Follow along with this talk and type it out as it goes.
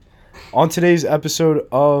On today's episode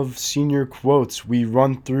of Senior Quotes, we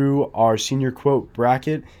run through our senior quote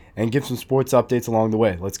bracket and give some sports updates along the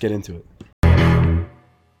way. Let's get into it.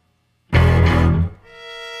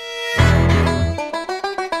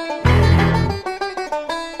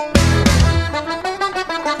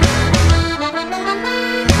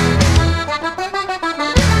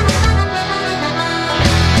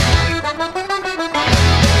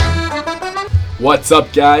 What's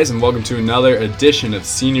up, guys, and welcome to another edition of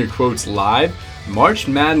Senior Quotes Live, March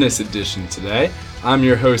Madness edition today. I'm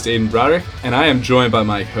your host, Aiden Broderick, and I am joined by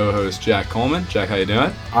my co-host, Jack Coleman. Jack, how you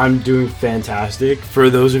doing? I'm doing fantastic. For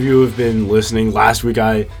those of you who have been listening, last week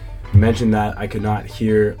I mentioned that I could not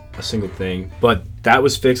hear a single thing, but that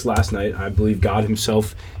was fixed last night. I believe God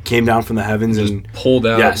himself came down from the heavens and pulled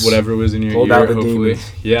out whatever was in your pulled ear, out the hopefully.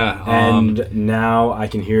 demons. Yeah. And now I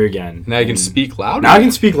can hear again. Now I can speak louder. Now I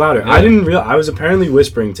can speak louder. Yeah. I didn't realize I was apparently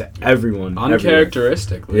whispering to everyone.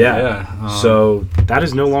 Uncharacteristically. Yeah. So that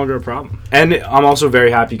is no longer a problem. And I'm also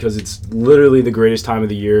very happy because it's literally the greatest time of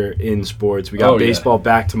the year in sports. We got baseball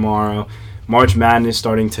back tomorrow. March Madness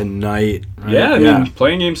starting tonight. Right? Yeah, I mean,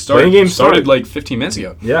 playing games started like 15 minutes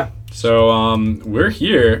ago. Yeah. So we're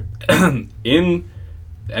here in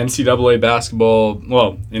NCAA basketball,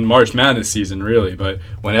 well, in March Madness season, really, but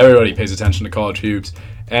when everybody pays attention to college hoops.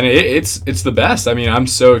 And it's the best. I mean, I'm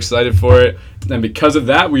so excited for it. And because of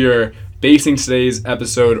that, we are basing today's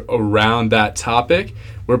episode around that topic.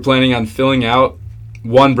 We're planning on filling out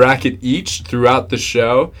one bracket each throughout the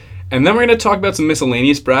show. And then we're going to talk about some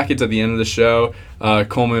miscellaneous brackets at the end of the show.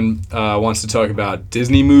 Coleman wants to talk about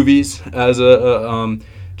Disney movies as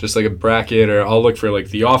just like a bracket, or I'll look for like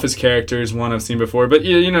the Office characters, one I've seen before. But,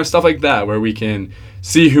 you know, stuff like that where we can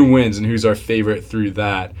see who wins and who's our favorite through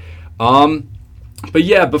that. But,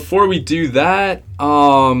 yeah, before we do that,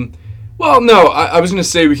 I was going to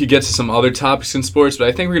say we could get to some other topics in sports, but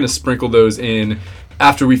I think we're going to sprinkle those in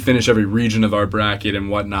after we finish every region of our bracket and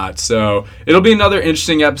whatnot. So it'll be another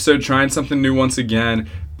interesting episode, trying something new once again.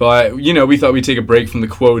 But, you know, we thought we'd take a break from the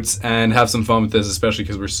quotes and have some fun with this, especially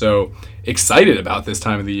because we're so excited about this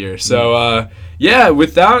time of the year. So,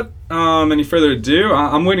 without any further ado,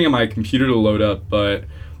 I'm waiting on my computer to load up, but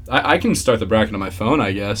I can start the bracket on my phone,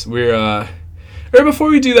 I guess. Or before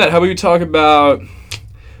we do that, how about we talk about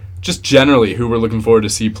just generally who we're looking forward to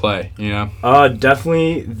see play, you know?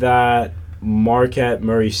 Definitely that Marquette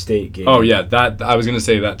Murray State game. Oh yeah, that I was gonna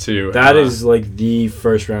say that too. That is like the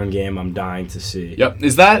first round game I'm dying to see. Yep.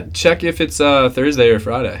 Is that, check if it's Thursday or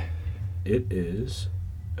Friday? It is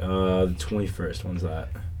the 21st. When's that?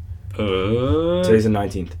 Today's the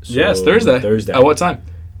 19th. So yes, Thursday. At what time?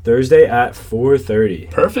 Thursday at 4:30.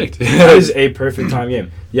 Perfect. That is a perfect time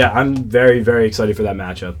game. Yeah, I'm very, very excited for that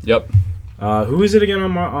matchup. Yep. Who is it again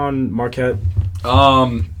on Marquette?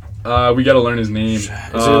 We got to learn his name.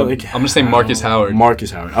 I'm going to say Marcus Howard.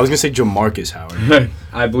 Marcus Howard. I was going to say Jamarcus Howard.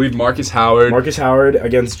 I believe Marcus Howard. Marcus Howard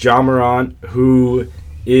against Ja Morant, who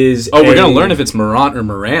is we're going to learn if it's Morant or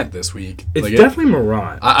Morant this week. It's definitely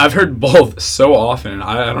Morant. I've heard both so often, and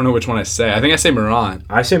I don't know which one I say. I think I say Morant.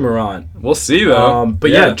 I say Morant. We'll see, though.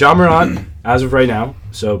 But Ja Morant, as of right now,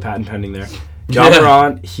 so patent pending there. Ja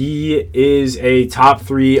Morant, he is a top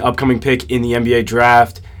 3 upcoming pick in the NBA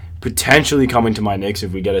draft. Potentially coming to my Knicks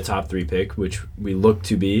if we get a top 3 pick, which we look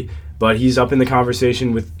to be. But he's up in the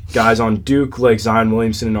conversation with guys on Duke like Zion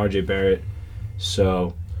Williamson and RJ Barrett.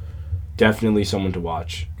 So definitely someone to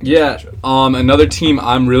watch. Yeah. Another team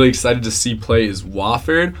I'm really excited to see play is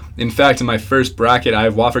Wofford. In fact, in my first bracket, I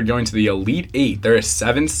have Wofford going to the Elite 8. They're a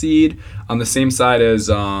 7 seed on the same side as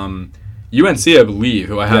UNC, I believe,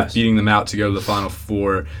 who I have beating them out to go to the Final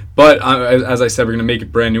Four. But as I said, we're going to make a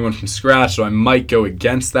brand new one from scratch, so I might go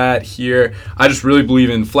against that here. I just really believe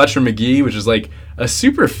in Fletcher McGee, which is like a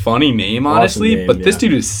super funny name, honestly. Awesome name, but this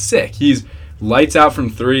dude is sick. He's lights out from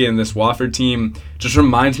 3, and this Wofford team just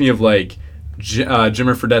reminds me of like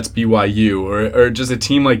Jimmer Fredette's BYU, or just a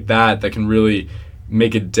team like that can really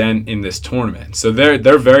make a dent in this tournament. So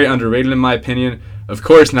they're very underrated in my opinion. Of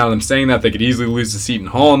course, now that I'm saying that, they could easily lose to Seton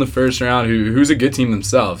Hall in the first round, who's a good team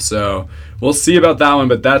themselves. So we'll see about that one,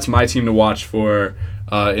 but that's my team to watch for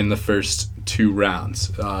in the first 2 rounds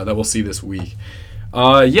that we'll see this week.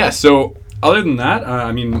 So other than that,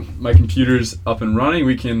 my computer's up and running.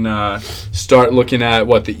 We can start looking at,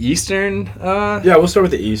 the Eastern? We'll start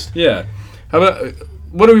with the East. Yeah. How about,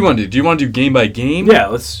 what do we want to do? Do you want to do game by game? Yeah,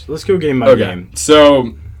 let's go game by game.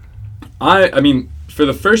 So, for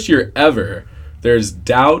the first year ever, there's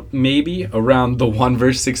doubt maybe around the 1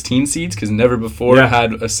 versus 16 seeds, because never before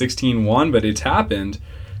had a 16-1, but it's happened.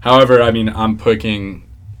 However, I'm picking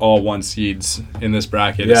all 1 seeds in this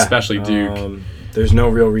bracket, especially Duke. There's no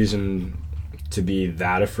real reason to be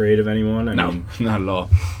that afraid of anyone. I No, mean, not at all.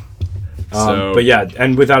 So, but yeah,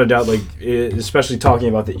 and without a doubt, like especially talking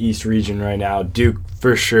about the East region right now, Duke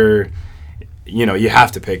for sure. You know, you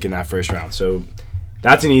have to pick in that first round. So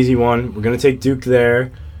that's an easy one. We're gonna take Duke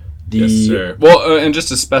there. yes, sir. Well, and just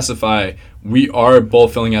to specify, we are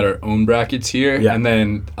both filling out our own brackets here, Yeah. and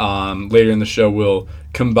then later in the show we'll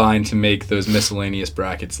combine to make those miscellaneous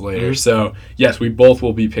brackets later. Mm-hmm. So yes, we both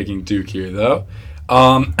will be picking Duke here, though.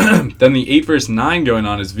 Then the 8 versus 9 going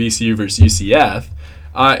on is VCU versus UCF.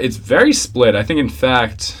 It's very split. I think, in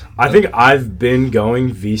fact, I think I've been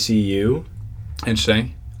going VCU.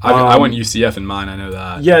 interesting. I went UCF in mine. I know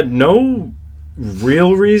that. Yeah, no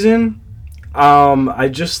real reason. I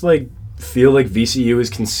just feel like VCU is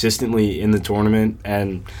consistently in the tournament,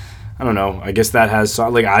 and I don't know. I guess that has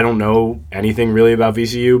I don't know anything really about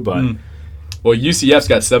VCU, but Well, UCF's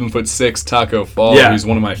got 7'6" Taco Fall, who's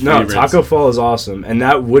one of my favorites. No, Taco Fall is awesome, and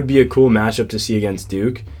that would be a cool matchup to see against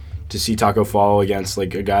Duke, to see Taco Fall against a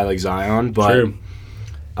guy like Zion. But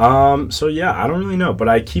True. so yeah, I don't really know, but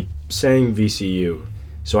I keep saying VCU.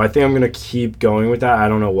 So I think I'm going to keep going with that. I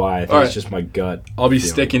don't know why. I think it's just my gut. I'll be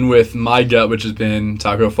feeling. sticking with my gut, which has been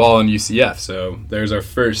Taco Fall and UCF. So there's our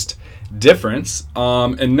first difference.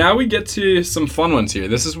 And now we get to some fun ones here.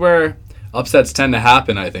 This is where upsets tend to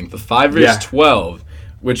happen, I think. The 5 versus 12,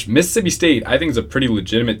 which Mississippi State, I think, is a pretty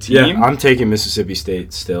legitimate team. Yeah, I'm taking Mississippi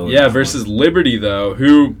State still. Yeah, versus Liberty, though,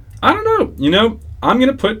 who, I don't know. You know, I'm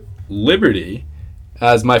going to put Liberty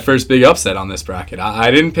as my first big upset on this bracket.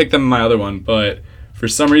 I didn't pick them in my other one, but for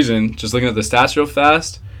some reason, just looking at the stats real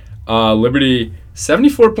fast, Liberty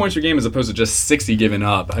 74 points per game as opposed to just 60 given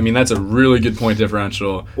up. I mean, that's a really good point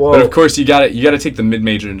differential. Well, but of course, you got to take the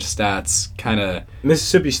mid-major stats kind of.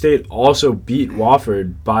 Mississippi State also beat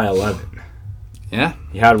Wofford by 11. Yeah,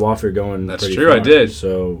 He had Wofford going. that's pretty true. far, I did.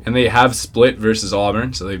 So And they have split versus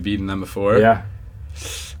Auburn, so they've beaten them before. yeah,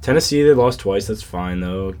 Tennessee they lost twice. That's fine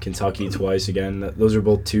though. Kentucky twice again. Those are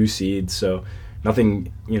both 2 seeds. So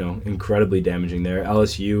nothing incredibly damaging there.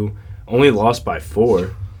 LSU only lost by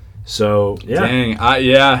 4. So yeah, Dang. I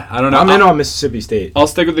don't know. I'm in on Mississippi State. I'll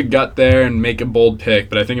stick with the gut there and make a bold pick,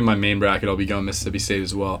 but I think in my main bracket I'll be going Mississippi State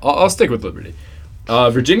as well. I'll stick with Liberty.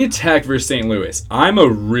 Virginia Tech versus St. Louis. I'm a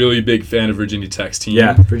really big fan of Virginia Tech's team.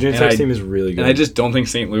 Yeah, Virginia Tech's team is really good. And I just don't think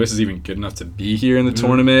St. Louis is even good enough to be here in the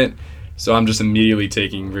tournament, so I'm just immediately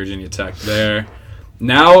taking Virginia Tech there.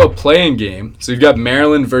 Now a play-in game. So you've got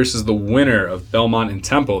Maryland versus the winner of Belmont and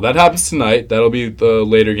Temple. That happens tonight. That'll be the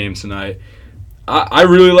later game tonight. I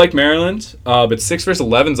really like Maryland, but 6 versus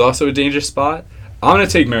 11 is also a dangerous spot. I'm going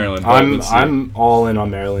to take Maryland. I'm all in on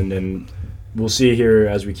Maryland, and we'll see here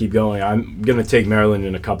as we keep going. I'm going to take Maryland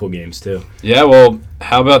in a couple games too. Yeah, well,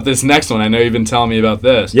 how about this next one? I know you've been telling me about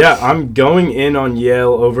this. Yeah, I'm going in on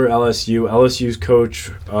Yale over LSU. LSU's coach,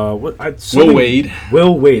 Will Wade.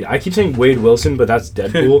 Will Wade. I keep saying Wade Wilson, but that's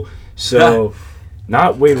Deadpool. So,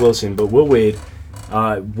 not Wade Wilson, but Will Wade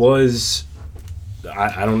was,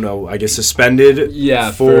 I don't know, I guess suspended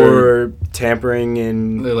for tampering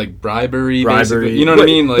and They're like bribery. Basically. You know what I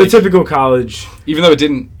mean? The typical college, even though it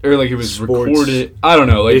didn't, or it was sports recorded. I don't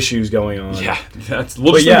know. Issues going on. Yeah, we'll just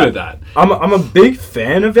leave it at that. I'm a big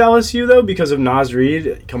fan of LSU though because of Naz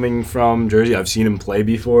Reid coming from Jersey. I've seen him play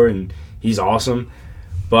before and he's awesome.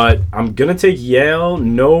 But I'm gonna take Yale.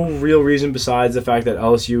 No real reason besides the fact that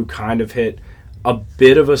LSU kind of hit a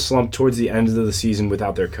bit of a slump towards the end of the season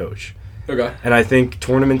without their coach. Okay. And I think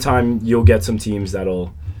tournament time you'll get some teams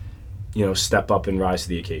that'll, step up and rise to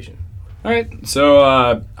the occasion. All right,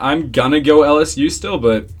 so I'm gonna go LSU still,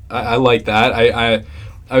 but I like that.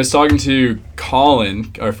 I was talking to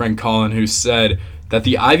Colin, our friend Colin, who said that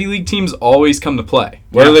the Ivy League teams always come to play.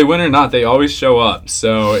 Whether they win or not, they always show up.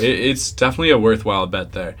 So it's definitely a worthwhile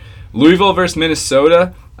bet there. Louisville versus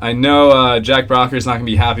Minnesota. I know Jack Brocker's not gonna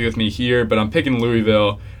be happy with me here, but I'm picking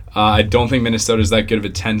Louisville. I don't think Minnesota's that good of a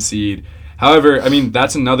 10 seed. However, I mean,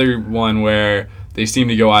 that's another one where they seem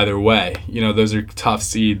to go either way. Those are tough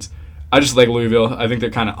seeds. I just like Louisville. I think they're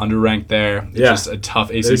kind of underranked there. It's just a tough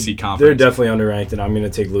ACC conference. They're definitely underranked, and I'm going to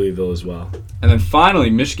take Louisville as well. And then finally,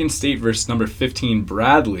 Michigan State versus number 15,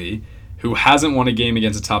 Bradley, who hasn't won a game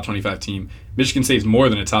against a top 25 team. Michigan State's more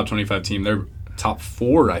than a top 25 team. They're top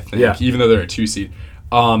 4, I think, even though they're a 2 seed.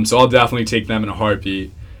 So I'll definitely take them in a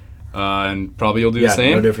heartbeat. And probably you'll do the same?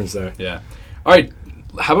 Yeah, no difference there. Yeah. All right.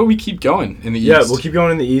 How about we keep going in the East? Yeah, we'll keep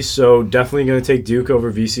going in the East, so definitely going to take Duke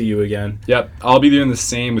over VCU again. Yep. I'll be doing the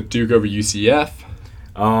same with Duke over UCF.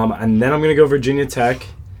 And then I'm going to go Virginia Tech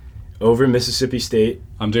over Mississippi State.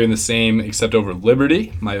 I'm doing the same except over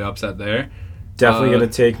Liberty. My upset there. Definitely going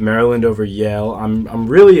to take Maryland over Yale. I'm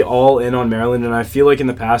really all in on Maryland, and I feel like in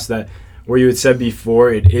the past that where you had said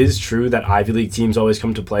before, it is true that Ivy League teams always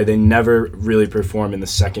come to play. They never really perform in the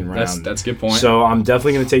second round. That's a good point. So I'm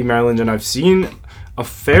definitely going to take Maryland, and I've seen a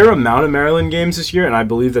fair amount of Maryland games this year, and I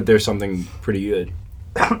believe that there's something pretty good.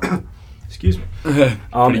 Excuse me.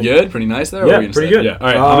 Pretty good? Pretty nice there? Yeah, pretty good. Yeah. All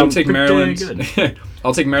right, I'm going to take Maryland. Good.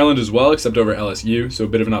 I'll take Maryland as well, except over LSU, so a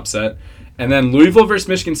bit of an upset. And then Louisville versus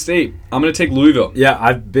Michigan State. I'm going to take Louisville. Yeah,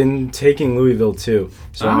 I've been taking Louisville too,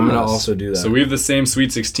 so I'm going to also do that. So we have the same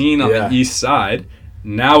Sweet 16 on the east side.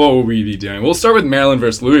 Now what will we be doing? We'll start with Maryland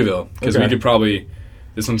versus Louisville, because we could probably...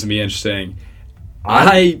 This one's going to be interesting.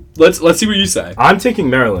 Let's see what you say. I'm taking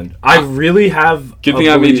Maryland. I really have... Good thing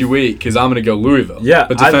I made you wait, because I'm going to go Louisville. Yeah.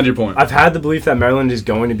 But defend your point. I've had the belief that Maryland is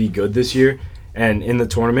going to be good this year and in the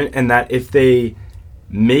tournament, and that if they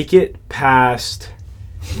make it past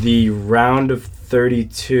the round of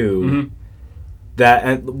 32, that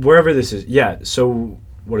and wherever this is, so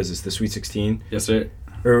what is this, the Sweet 16? Yes, sir.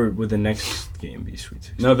 Or would the next game be Sweet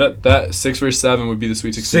 16? No, that 6 versus 7 would be the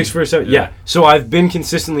Sweet 16. 6 versus 7, yeah. So I've been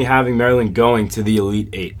consistently having Maryland going to the Elite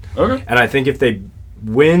 8. Okay. And I think if they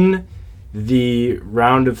win the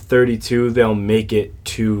round of 32, they'll make it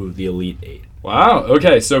to the Elite 8. Wow.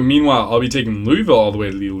 Okay. So meanwhile, I'll be taking Louisville all the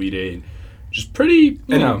way to the Elite 8. Which is pretty,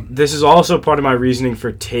 you know. This is also part of my reasoning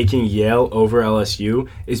for taking Yale over LSU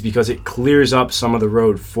is because it clears up some of the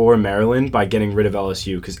road for Maryland by getting rid of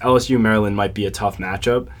LSU. Because LSU-Maryland might be a tough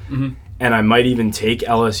matchup. And I might even take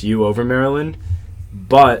LSU over Maryland.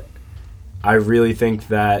 But I really think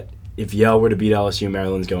that if Yale were to beat LSU,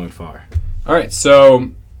 Maryland's going far. All right.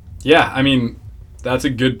 So, yeah, I mean, that's a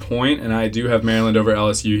good point. And I do have Maryland over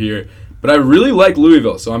LSU here. But I really like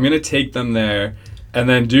Louisville, so I'm going to take them there. And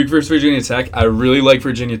then Duke versus Virginia Tech. I really like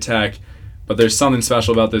Virginia Tech, but there's something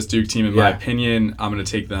special about this Duke team, in my opinion. I'm going to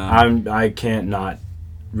take them. I can't not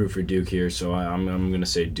root for Duke here, so I'm going to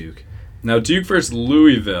say Duke. Now, Duke versus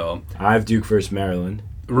Louisville. I have Duke versus Maryland.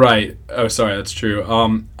 Right. Oh, sorry, that's true.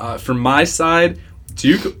 For my side,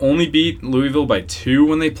 Duke only beat Louisville by 2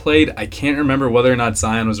 when they played. I can't remember whether or not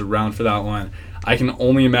Zion was around for that one. I can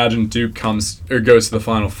only imagine Duke goes to the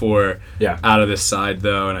Final Four out of this side,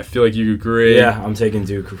 though, and I feel like you agree. Yeah, I'm taking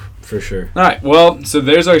Duke for sure. All right, well, so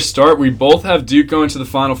there's our start. We both have Duke going to the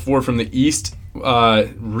Final Four from the East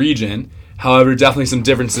region. However, definitely some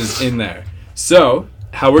differences in there. So,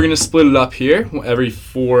 how we're going to split it up here, every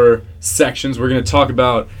 4 sections, we're going to talk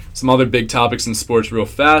about some other big topics in sports real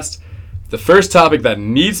fast. The first topic that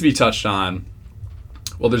needs to be touched on,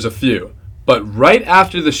 well, there's a few. But right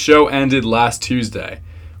after the show ended last Tuesday,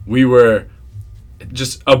 we were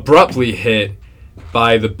just abruptly hit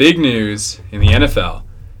by the big news in the NFL.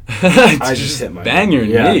 I just hit my bang your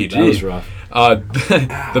knee. That was rough.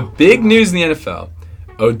 The big news in the NFL,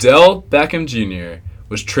 Odell Beckham Jr.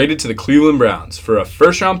 was traded to the Cleveland Browns for a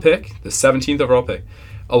first-round pick, the 17th overall pick,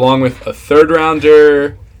 along with a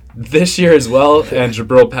third-rounder this year as well, and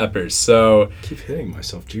Jabril Peppers. So I keep hitting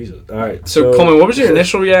myself, Jesus. All right. So Coleman, what was your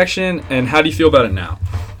initial reaction, and how do you feel about it now?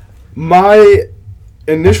 My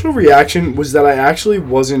initial reaction was that I actually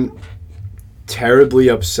wasn't terribly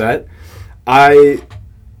upset. I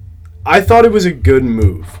thought it was a good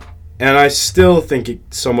move, and I still think it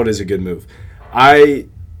somewhat is a good move. I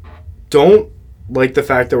don't like the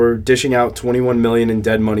fact that we're dishing out $21 million in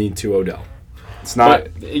dead money to Odell. It's not.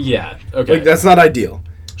 Okay. That's not ideal.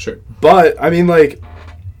 Sure. But, I mean,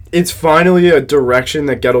 it's finally a direction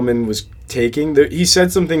that Gettleman was taking. He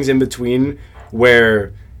said some things in between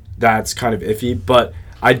where that's kind of iffy, but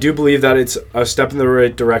I do believe that it's a step in the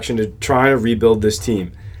right direction to try to rebuild this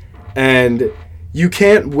team. And you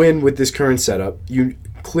can't win with this current setup. You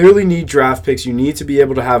clearly need draft picks. You need to be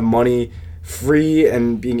able to have money free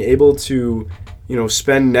and being able to,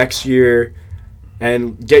 spend next year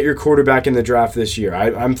and get your quarterback in the draft this year.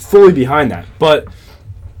 I'm fully behind that. But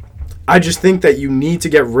I just think that you need to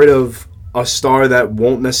get rid of a star that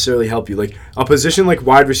won't necessarily help you. Like, a position like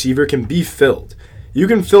wide receiver can be filled. You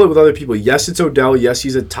can fill it with other people. Yes, it's Odell. Yes,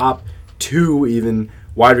 he's a top 2 even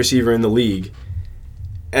wide receiver in the league.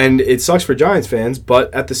 And it sucks for Giants fans,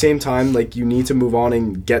 but at the same time, you need to move on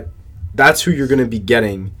and get... That's who you're going to be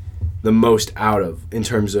getting the most out of in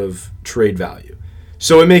terms of trade value.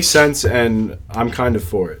 So it makes sense, and I'm kind of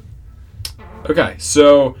for it. Okay,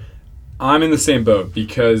 so I'm in the same boat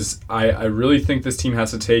because I really think this team has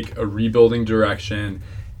to take a rebuilding direction,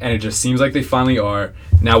 and it just seems like they finally are.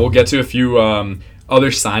 Now, we'll get to a few other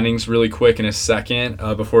signings really quick in a second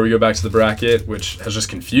before we go back to the bracket, which has just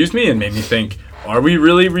confused me and made me think, are we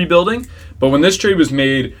really rebuilding? But when this trade was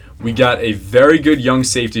made, we got a very good young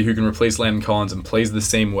safety who can replace Landon Collins and plays the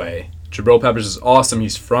same way. Jabril Peppers is awesome.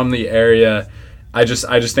 He's from the area. I just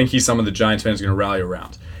think he's someone the Giants fans are going to rally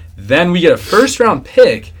around. Then we get a first-round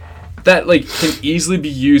pick that like can easily be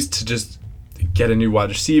used to just get a new wide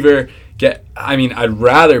receiver. I'd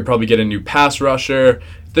rather probably get a new pass rusher.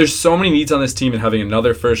 There's so many needs on this team, and having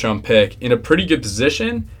another first-round pick in a pretty good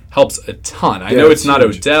position helps a ton. I know it's not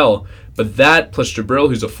huge. Odell, but that plus Jabril,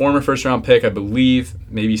 who's a former first-round pick, I believe,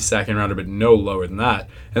 maybe second-rounder, but no lower than that.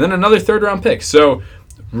 And then another third-round pick. So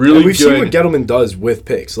really and we've good. Seen what Gettleman does with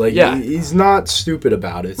picks. Like, he's not stupid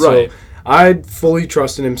about it. Right. So I'd fully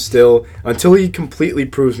trust in him still until he completely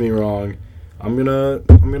proves me wrong. I'm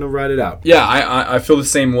gonna ride it out. Yeah, I feel the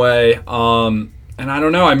same way. And I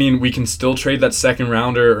don't know. I mean, we can still trade that second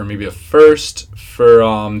rounder or maybe a first for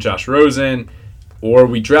Josh Rosen, or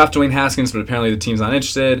we draft Dwayne Haskins, but apparently the team's not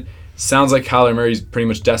interested. Sounds like Kyler Murray's pretty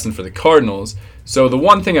much destined for the Cardinals. So the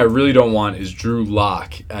one thing I really don't want is Drew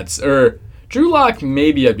Lock Drew Lock,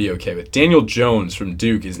 maybe I'd be okay with. Daniel Jones from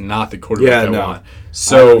Duke is not the quarterback I want.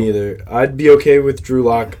 So I don't either. I'd be okay with Drew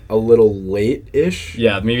Lock a little late-ish.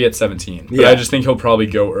 Yeah, maybe at 17. But I just think he'll probably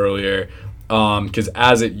go earlier because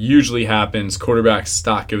as it usually happens, quarterback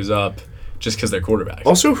stock goes up just because they're quarterbacks.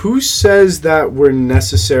 Also, who says that we're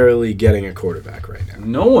necessarily getting a quarterback right now?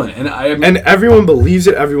 No one. And everyone believes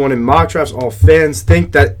it. Everyone in mock drafts, all fans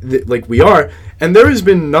think that like we are. And there has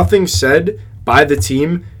been nothing said by the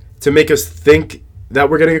team to make us think that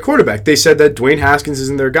we're getting a quarterback. They said that Dwayne Haskins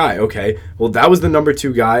isn't their guy. Okay, well, that was the number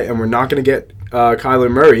 2 guy, and we're not going to get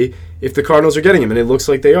Kyler Murray if the Cardinals are getting him, and it looks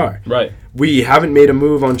like they are. Right. We haven't made a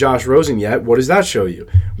move on Josh Rosen yet. What does that show you?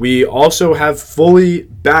 We also have fully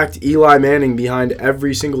backed Eli Manning behind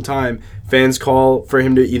every single time fans call for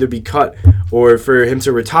him to either be cut or for him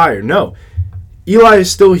to retire. No. Eli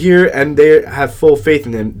is still here, and they have full faith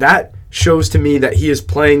in him. That shows to me that he is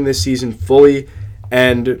playing this season fully,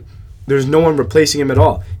 and there's no one replacing him at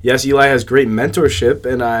all. Yes, Eli has great mentorship,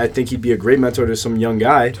 and I think he'd be a great mentor to some young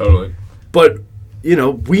guy. Totally. But,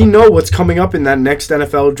 we know what's coming up in that next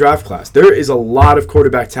NFL draft class. There is a lot of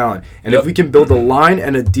quarterback talent. And if we can build a line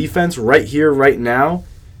and a defense right here, right now,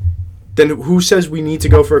 then who says we need to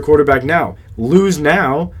go for a quarterback now? Lose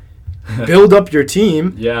now, build up your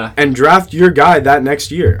team, and draft your guy that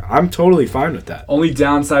next year. I'm totally fine with that. Only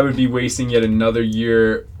downside would be wasting yet another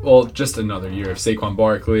year. Well, just another year of Saquon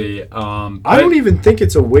Barkley. I don't even think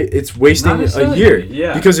it's wasting a year.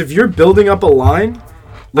 Yeah. Because if you're building up a line,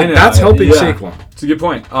 that's helping Saquon. It's a good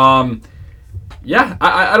point. I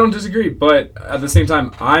don't disagree. But at the same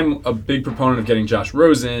time, I'm a big proponent of getting Josh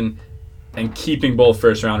Rosen and keeping both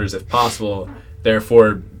first-rounders if possible.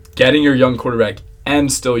 Therefore, getting your young quarterback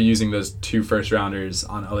and still using those 2 first-rounders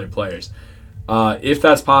on other players. If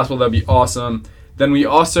that's possible, that'd be awesome. Then we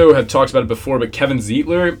also have talked about it before, but Kevin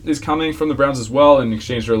Zeitler is coming from the Browns as well in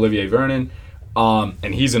exchange for Olivier Vernon.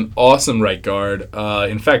 And he's an awesome right guard.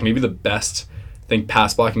 In fact, maybe the best,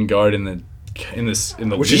 pass blocking guard in the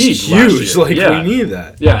which league. Is huge. We need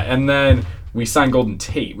that. Yeah, and then we signed Golden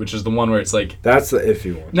Tate, which is the one where it's like... That's the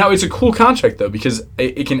iffy one. Now, it's a cool contract, though, because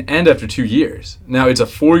it can end after 2 years. Now, it's a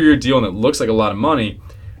 4-year deal, and it looks like a lot of money,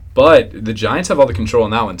 but the Giants have all the control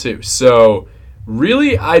on that one, too. So,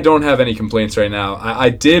 really, I don't have any complaints right now. I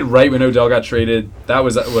did right when Odell got traded. That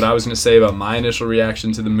was what I was going to say about my initial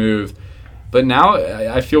reaction to the move. But now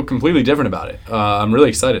I feel completely different about it. I'm really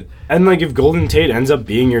excited. And, if Golden Tate ends up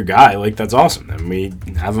being your guy, that's awesome. Then we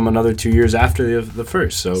have him another 2 years after the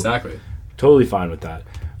first. So exactly. Totally fine with that.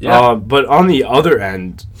 Yeah. But on the other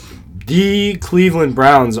end, the Cleveland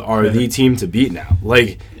Browns are the team to beat now.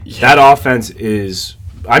 That offense is...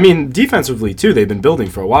 defensively, too, they've been building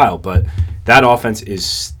for a while, but that offense is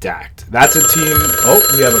stacked. That's a team... Oh,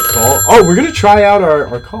 we have a call. Oh, we're going to try out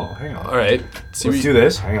our call. Hang on. All right. Let's do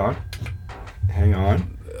this. Hang on.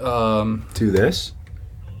 Do this.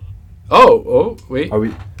 Oh, wait.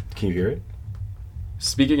 Can you hear it?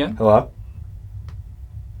 Speak again. Hello?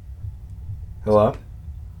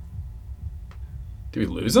 Did we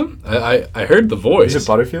lose him? I heard the voice. Is it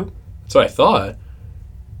Butterfield? That's what I thought.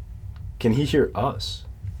 Can he hear us?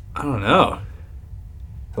 I don't know.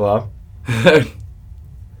 Hello?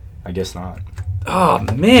 I guess not. Oh,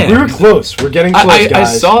 man. We were close. We're getting close, guys. I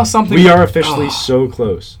saw something. We are officially so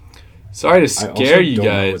close. Sorry to scare you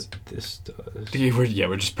guys. Know what this does.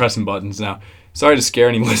 We're just pressing buttons now. Sorry to scare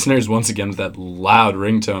any listeners once again with that loud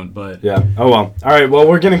ringtone, but... Yeah. Oh, well. All right, well,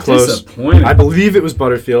 we're getting close. Disappointing. I believe it was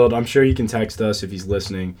Butterfield. I'm sure he can text us if he's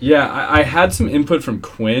listening. Yeah, I had some input from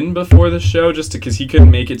Quinn before the show just because he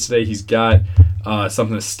couldn't make it today. He's got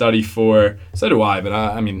something to study for. So do I, but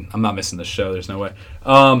I'm not missing the show. There's no way.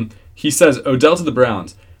 He says, Odell to the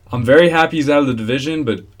Browns. I'm very happy he's out of the division,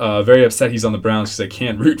 but very upset he's on the Browns because I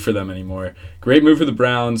can't root for them anymore. Great move for the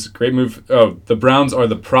Browns. Great move. Oh, the Browns are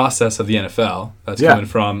the process of the NFL. That's coming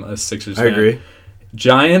from a Sixers fan. I agree.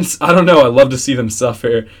 Giants, I don't know. I love to see them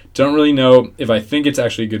suffer. Don't really know if I think it's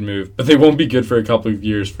actually a good move, but they won't be good for a couple of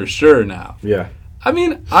years for sure now. Yeah. I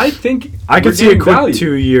mean, I think I could see a quick value.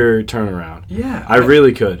 2-year turnaround. Yeah. I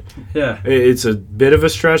really could. Yeah. It's a bit of a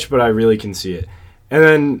stretch, but I really can see it. And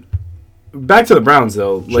then back to the Browns,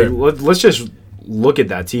 though. Sure. Let's just look at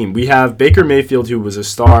that team. We have Baker Mayfield, who was a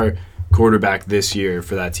star quarterback this year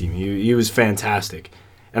for that team. He was fantastic.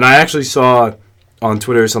 And I actually saw on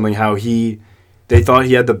Twitter or something how they thought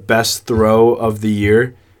he had the best throw of the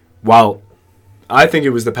year, while I think it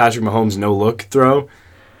was the Patrick Mahomes no-look throw.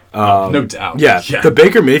 No doubt. Yeah, the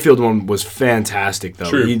Baker Mayfield one was fantastic, though.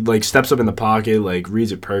 True. He steps up in the pocket,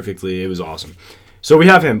 reads it perfectly. It was awesome. So we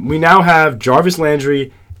have him. We now have Jarvis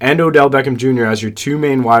Landry and Odell Beckham Jr. as your two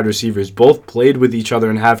main wide receivers. Both played with each other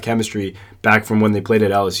and have chemistry back from when they played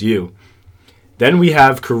at LSU. Then we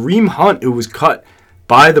have Kareem Hunt, who was cut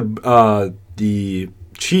by the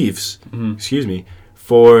Chiefs,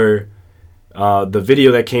 for the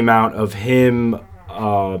video that came out of him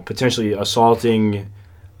potentially assaulting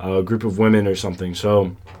a group of women or something.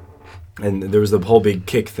 So, and there was the whole big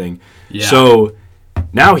kick thing. Yeah. So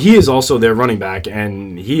now he is also their running back,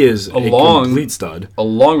 and he is a complete stud.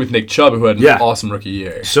 Along with Nick Chubb, who had an awesome rookie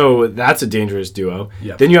year. So that's a dangerous duo.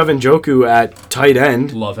 Yep. Then you have Njoku at tight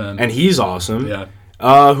end. Love him. And he's awesome.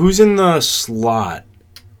 Yeah. Who's in the slot?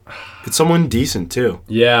 It's someone decent, too.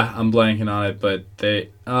 Yeah, I'm blanking on it, but they...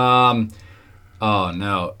 oh,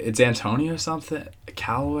 no. It's Antonio something?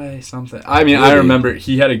 Callaway something? I mean, really? I remember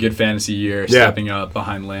he had a good fantasy year stepping up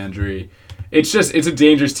behind Landry. It's a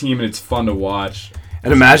dangerous team, and it's fun to watch.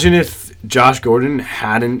 And imagine if Josh Gordon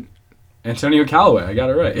hadn't... Antonio Callaway, I got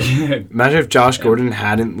it right. Imagine if Josh Gordon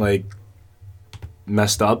hadn't,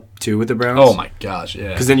 messed up, too, with the Browns. Oh, my gosh, yeah.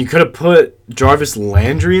 Because then you could have put Jarvis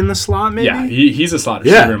Landry in the slot, maybe? Yeah, he's a slot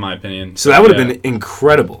receiver, in my opinion. So that would have been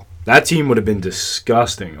incredible. That team would have been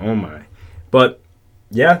disgusting. Oh, my. But,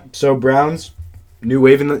 yeah, so Browns, new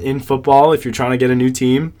wave in football. If you're trying to get a new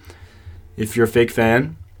team, if you're a fake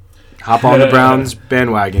fan, hop on the Browns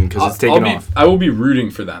bandwagon because it's taking off. I will be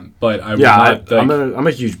rooting for them, but I'm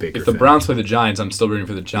a huge Baker If the fan. Browns play the Giants, I'm still rooting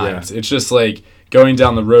for the Giants. Yeah. It's just going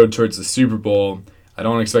down the road towards the Super Bowl. I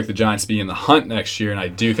don't expect the Giants to be in the hunt next year, and I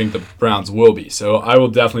do think the Browns will be. So I will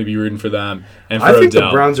definitely be rooting for them. And for I think Odell.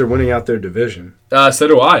 the Browns are winning out their division. So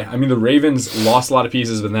do I. I mean, the Ravens lost a lot of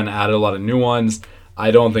pieces, but then added a lot of new ones. I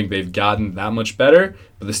don't think they've gotten that much better.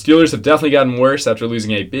 But the Steelers have definitely gotten worse after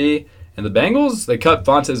losing AB. And the Bengals, they cut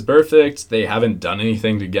Vontaze Burfict. They haven't done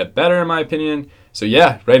anything to get better, in my opinion. So,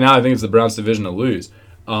 yeah, right now I think it's the Browns' division to lose.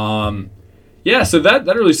 Yeah, so that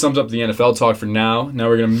really sums up the NFL talk for now. Now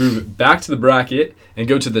we're going to move back to the bracket and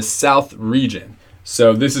go to the South region.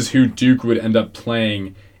 So this is who Duke would end up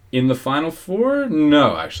playing in the Final Four?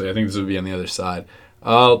 No, actually. I think this would be on the other side.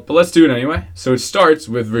 But let's do it anyway. So it starts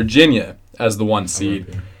with Virginia as the 1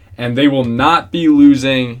 seed. And they will not be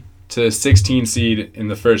losing to 16 seed in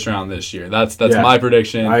the first round this year. That's my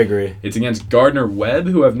prediction. I agree. It's against Gardner-Webb,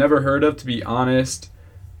 who I've never heard of, to be honest.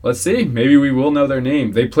 Let's see. Maybe we will know their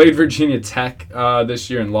name. They played Virginia Tech this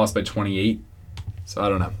year and lost by 28. So I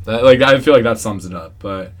don't know. I feel like that sums it up.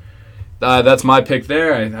 But that's my pick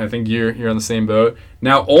there. I think you're on the same boat.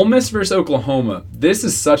 Now, Ole Miss versus Oklahoma. This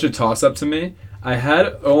is such a toss-up to me. I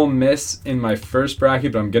had Ole Miss in my first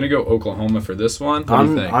bracket, but I'm going to go Oklahoma for this one. What do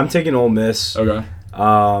you think? I'm taking Ole Miss. Okay.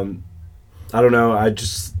 I don't know.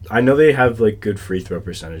 I know they have good free throw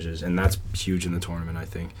percentages, and that's huge in the tournament, I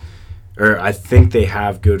think. Or I think they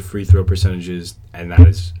have good free throw percentages, and that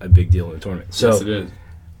is a big deal in the tournament. So yes, it is.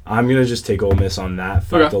 I'm gonna just take Ole Miss on that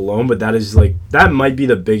fact alone, but that is that might be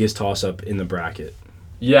the biggest toss up in the bracket.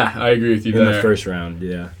 Yeah, I agree with you in the first round.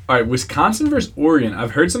 Yeah. All right, Wisconsin versus Oregon.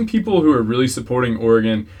 I've heard some people who are really supporting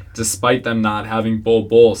Oregon, despite them not having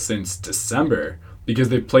Bowl since December, because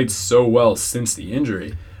they played so well since the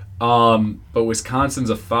injury. But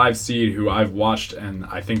Wisconsin's a 5 seed who I've watched, and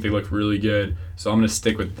I think they look really good. So I'm going to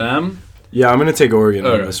stick with them. Yeah, I'm going to take Oregon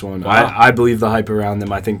on this one. Wow. I believe the hype around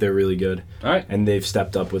them. I think they're really good. All right. And they've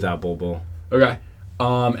stepped up without Bowl. Okay.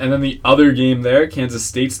 And then the other game there, Kansas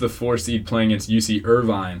State's the 4 seed playing against UC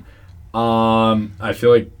Irvine. I feel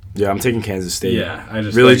like... Yeah, I'm taking Kansas State. Yeah, I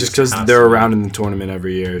just... Really just because they're around in the tournament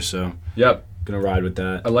every year, so... Yep. Gonna ride with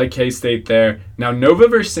that. I like K-State there. Now, Nova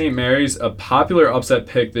versus St. Mary's, a popular upset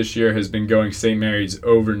pick this year has been going St. Mary's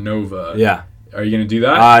over Nova. Yeah. Are you gonna do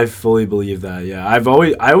that? I fully believe that. Yeah,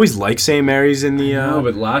 I always like St. Mary's in the. No,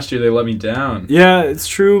 but last year they let me down. Yeah, it's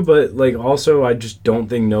true, but also I just don't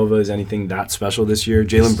think Nova is anything that special this year.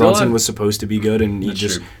 Jalen Brunson was supposed to be good, and he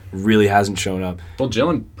just really hasn't shown up. Well,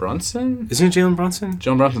 Jalen Brunson? Isn't it Jalen Brunson?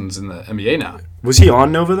 Jalen Brunson's in the NBA now. Was he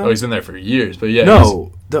on Nova though? Oh, he's been there for years, but yeah.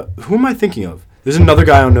 No, who am I thinking of? There's another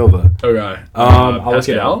guy on Nova. Okay. I'll look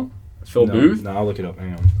it up. Pascal? Phil Booth? No, I'll look it up.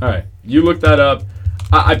 Hang on. All right. You look that up.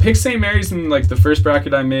 I picked St. Mary's in like the first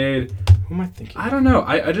bracket I made. Who am I thinking? I don't know.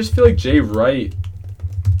 I just feel like Jay Wright.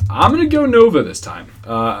 I'm going to go Nova this time.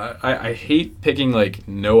 I hate picking like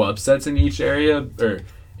no upsets in each area or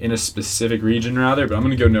in a specific region rather, but I'm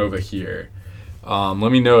going to go Nova here.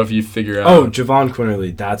 Let me know if you figure out. Oh, Javon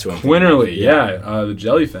Quinterly. That's what I'm thinking. Quinterly, yeah. The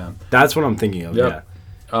Jelly fam. That's what I'm thinking of, Yep.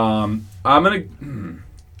 yeah. I'm going to...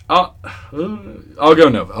 I'll go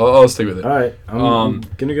Nova. I'll stick with it. All right. I'm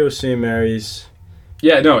going to go St. Mary's.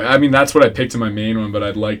 Yeah, no, I mean, that's what I picked in my main one, but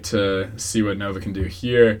I'd like to see what Nova can do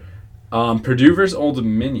here. Purdue versus Old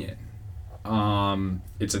Dominion.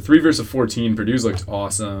 It's a 3 versus 14. Purdue's looked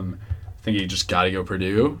awesome. I think you just got to go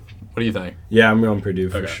Purdue. What do you think? Yeah, I'm going Purdue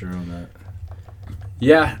for Okay. sure on that.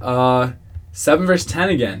 Yeah, 7 versus 10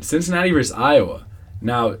 again. Cincinnati versus Iowa.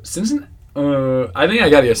 Now, I think I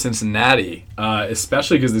got to go Cincinnati,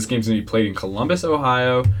 especially because this game's going to be played in Columbus,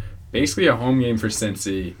 Ohio. Basically a home game for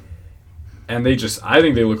Cincy. And I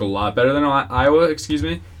think they look a lot better than Iowa,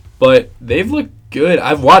 but they've looked good.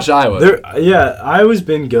 I've watched Iowa. Iowa's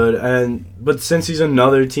been good, but since he's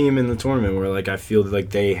another team in the tournament where like I feel like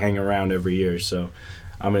they hang around every year, so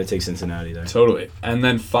I'm gonna take Cincinnati there. Totally. And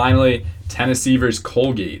then finally, Tennessee versus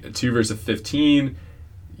Colgate, a 2 versus 15.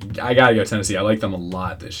 I gotta go Tennessee. I like them a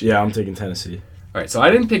lot this year. Yeah, I'm taking Tennessee. All right, so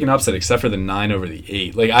I didn't pick an upset except for the 9 over the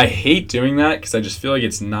 8. Like I hate doing that because I just feel like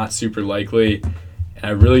it's not super likely. And I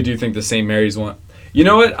really do think the St. Mary's one. You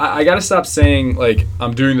know what? I got to stop saying, like,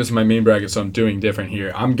 I'm doing this in my main bracket, so I'm doing different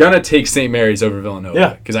here. I'm going to take St. Mary's over Villanova.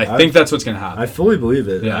 Yeah. Because I think that's what's going to happen. I fully believe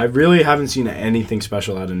it. Yeah. I really haven't seen anything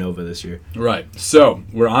special out of Nova this year. Right. So,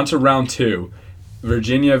 we're on to round 2.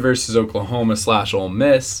 Virginia versus Oklahoma / Ole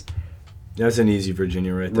Miss. That's an easy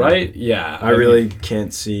Virginia right there. Right? Yeah. I really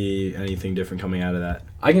can't see anything different coming out of that.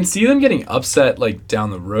 I can see them getting upset, like, down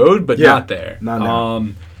the road, but not there. Not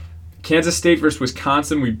now. Kansas State versus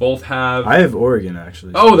Wisconsin, we both have... I have Oregon,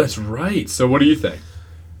 actually. Oh, that's right. So what do you think?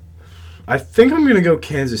 I think I'm going to go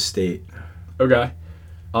Kansas State. Okay.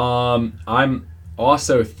 I'm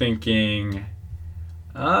also thinking...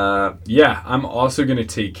 I'm also going to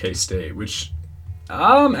take K-State, which...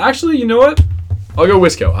 actually, you know what? I'll go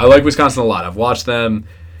Wisco. I like Wisconsin a lot. I've watched them.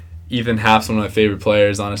 Ethan Happ's one of my favorite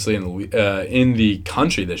players, honestly, in the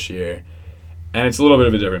country this year. And it's a little bit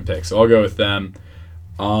of a different pick, so I'll go with them.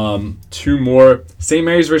 2 more. St.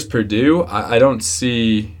 Mary's versus Purdue. I don't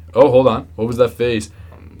see... Oh, hold on. What was that face?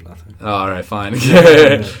 Nothing. Oh, all right, fine.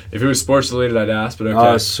 If it was sports related, I'd ask, but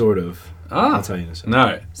okay. Sort of. I'll tell you in a second. All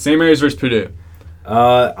right. St. Mary's versus Purdue.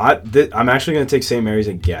 I'm actually going to take St. Mary's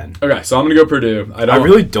again. Okay, so I'm going to go Purdue. I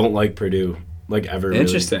really don't like Purdue, like ever.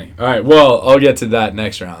 Interesting. Really. All right, well, I'll get to that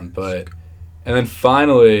next round, but... And then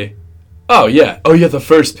finally... Oh, yeah, the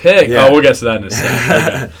first pick. Yeah. Oh, we'll get to that in a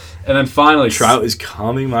second. Okay. And then finally... Trout is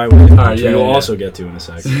coming my way, which we'll also get to in a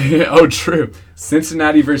second. Oh, true.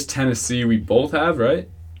 Cincinnati versus Tennessee, we both have, right?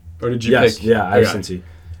 Or did you pick? Yeah, I have Cincy.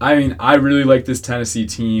 I mean, I really like this Tennessee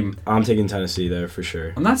team. I'm taking Tennessee there for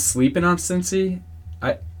sure. I'm not sleeping on Cincy.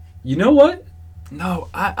 You know what? No,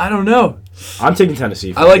 I don't know. I'm taking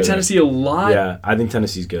Tennessee. I like Tennessee a lot. Yeah, I think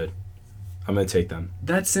Tennessee's good. I'm going to take them.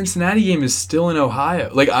 That Cincinnati game is still in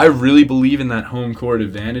Ohio. Like, I really believe in that home court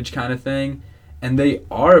advantage kind of thing. And they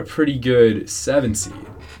are a pretty good 7 seed.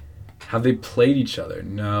 Have they played each other?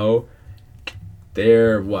 No.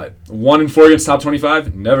 They're, 1-4 against top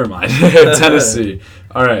 25? Never mind. Tennessee.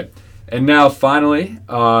 All right. And now, finally,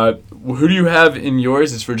 who do you have in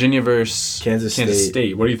yours? It's Virginia versus Kansas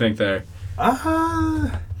State. What do you think there?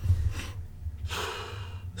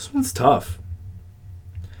 This one's tough.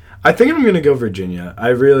 I think I'm going to go Virginia. I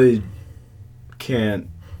really can't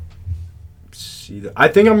see that. I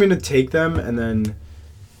think I'm going to take them and then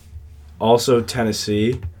also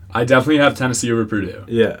Tennessee. I definitely have Tennessee over Purdue.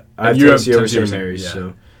 Yeah. I have Tennessee over St. Mary's. Yeah.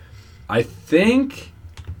 So. I think...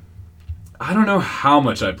 I don't know how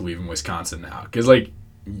much I believe in Wisconsin now. Because,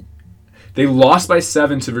 they lost by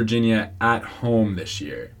 7 to Virginia at home this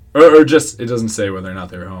year. Or just, it doesn't say whether or not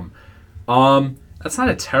they were home. That's not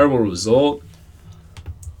a terrible result.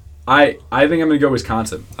 I think I'm going to go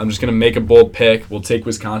Wisconsin. I'm just going to make a bold pick. We'll take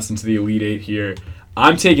Wisconsin to the Elite 8 here.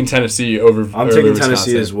 I'm taking Tennessee over I'm taking Wisconsin.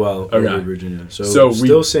 Tennessee as well over Virginia. So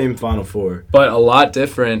still same Final Four. But a lot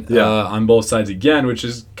different on both sides again, which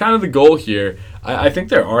is kind of the goal here. I think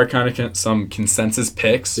there are kind of some consensus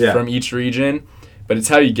picks from each region, but it's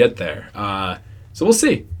how you get there. So we'll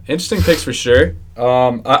see. Interesting picks for sure.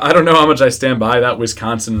 I don't know how much I stand by that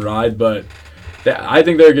Wisconsin ride, but I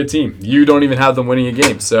think they're a good team. You don't even have them winning a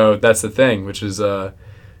game, so that's the thing, which is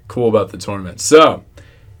cool about the tournament. So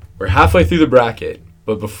we're halfway through the bracket,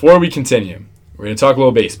 but before we continue, we're going to talk a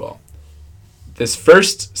little baseball. This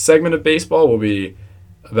first segment of baseball will be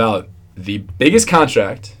about the biggest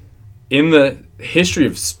contract in the history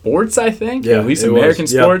of sports, I think. Yeah, at least it American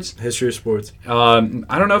was. Yeah, sports. history of sports. I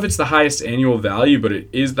don't know if it's the highest annual value, but it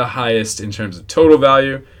is the highest in terms of total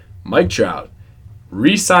value. Mike Trout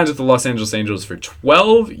re-signs with the Los Angeles Angels for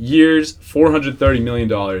 12 years, $430 million.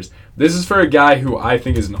 This is for a guy who I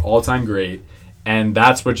think is an all-time great, and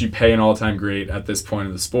that's what you pay an all-time great at this point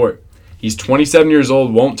in the sport. He's 27 years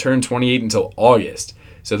old, won't turn 28 until August.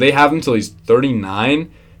 So they have him until he's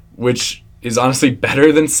 39, which is honestly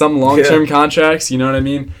better than some long-term contracts, you know what I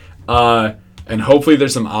mean? And hopefully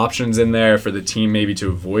there's some options in there for the team maybe to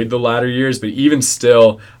avoid the latter years, but even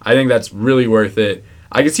still, I think that's really worth it.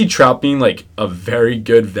 I could see Trout being like a very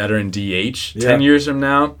good veteran DH 10 years from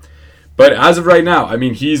now. But as of right now, I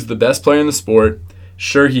mean, he's the best player in the sport.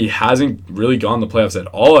 Sure, he hasn't really gone to the playoffs at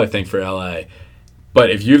all, I think, for LA. But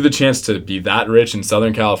if you have the chance to be that rich in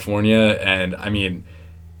Southern California, and I mean,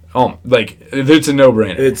 it's a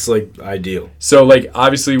no-brainer. It's like ideal. So like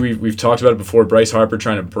obviously we've talked about it before. Bryce Harper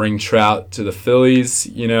trying to bring Trout to the Phillies.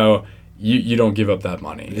 You know, you don't give up that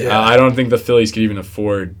money. Yeah. I don't think the Phillies could even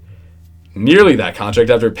afford nearly that contract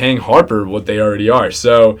after paying Harper what they already are.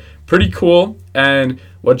 So pretty cool. And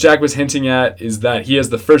what Jack was hinting at is that he has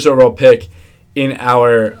the first overall pick in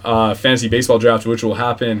our fantasy baseball draft, which will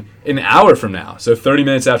happen an hour from now. So 30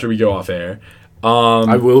 minutes after we go off air.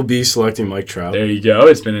 I will be selecting Mike Trout. There you go.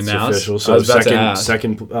 It's been announced. It's official. So I was about to ask.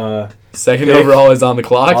 Second overall is on the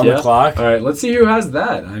clock. On the clock. All right. Let's see who has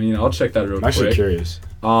that. I mean, I'll check that real quick. I'm actually curious.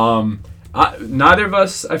 Neither of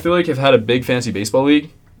us, I feel like, have had a big fantasy baseball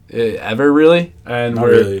league ever really, and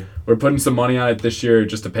we're putting some money on it this year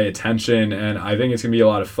just to pay attention, and I think it's gonna be a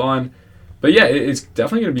lot of fun. But yeah, it's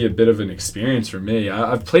definitely gonna be a bit of an experience for me.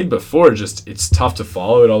 I've played before, just it's tough to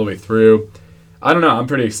follow it all the way through. I don't know. I'm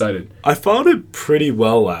pretty excited. I followed it pretty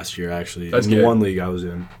well last year, actually. That's in good. One league I was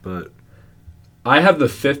in, but I have the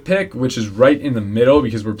 5th pick, which is right in the middle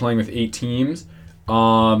because we're playing with 8 teams.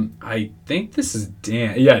 I think this is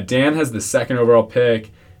Dan. Yeah, Dan has the 2nd overall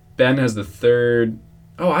pick. Ben has the 3rd.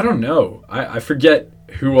 Oh, I don't know. I forget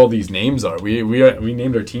who all these names are. We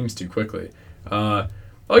named our teams too quickly.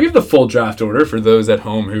 I'll give the full draft order for those at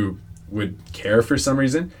home who would care for some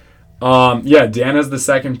reason. Yeah, Dan has the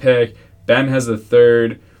 2nd pick. Ben has the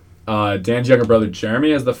 3rd. Dan's younger brother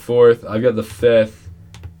Jeremy has the 4th. I've got the 5th.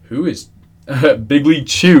 Who is Big League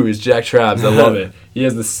Chew is Jack Trabbs. I love it. He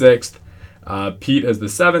has the 6th. Pete has the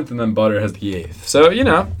 7th, and then Butter has the 8th. So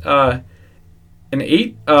an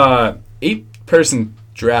 8-person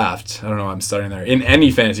draft. I don't know why I'm starting there. In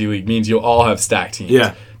any fantasy league means you'll all have stacked teams.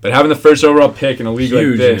 Yeah. But having the first overall pick in a league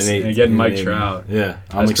Huge like this and getting Mike Trout. Yeah,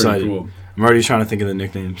 I'm that's excited. Pretty cool. I'm already trying to think of the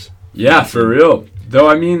nicknames. Yeah, for real. Though,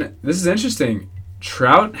 I mean, this is interesting.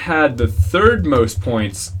 Trout had the 3rd most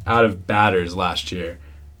points out of batters last year.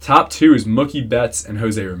 Top 2 is Mookie Betts and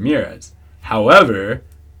Jose Ramirez. However,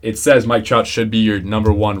 it says Mike Trout should be your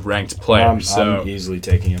number 1 ranked player. I'm easily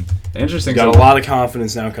taking him. Interesting. He's got a lot of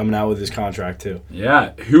confidence now coming out with his contract, too.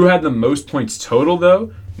 Yeah. Who had the most points total,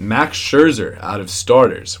 though? Max Scherzer out of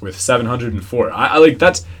starters with 704. I like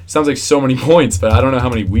that. Sounds like so many points, but I don't know how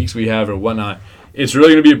many weeks we have or whatnot. It's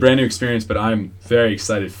really going to be a brand new experience, but I'm very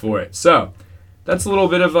excited for it. So that's a little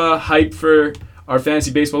bit of a hype for our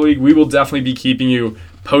fantasy baseball league. We will definitely be keeping you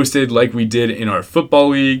posted like we did in our football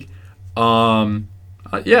league.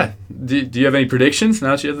 Yeah. Do you have any predictions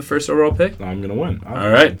now that you have the first overall pick? I'm going to win. All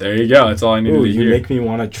right. There you go. That's all I needed to hear. You make me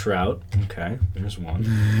want a Trout. Okay. There's one.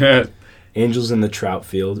 Angels in the Trout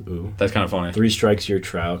field. Ooh. That's kind of funny. 3 strikes, your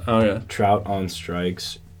Trout. Oh, yeah. Trout on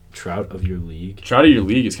strikes. Trout of your league. Trout of your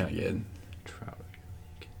league is kind of good. Trout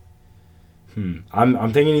of your league.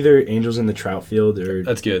 I'm thinking either Angels in the Trout field or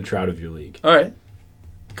that's good. Trout of your league. All right.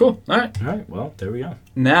 Cool. All right. All right. Well, there we go.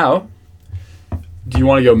 Now, do you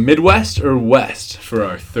want to go Midwest or West for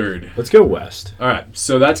our 3rd? Let's go West. All right.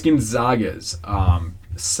 So that's Gonzaga's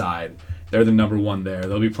side. They're the number 1 there.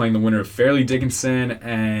 They'll be playing the winner of Fairleigh Dickinson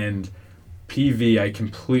and PV. I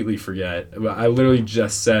completely forget. I literally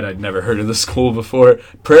just said I'd never heard of the school before.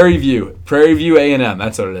 Prairie View A&M.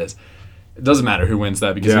 That's what it is. It doesn't matter who wins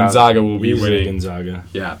that because Gonzaga will be winning. Gonzaga.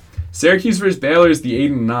 Yeah. Syracuse versus Baylor is the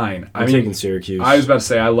 8 and 9. I'm taking Syracuse. I was about to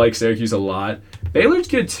say I like Syracuse a lot. Baylor's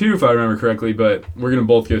good too, if I remember correctly, but we're going to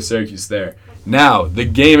both go Syracuse there. Now, the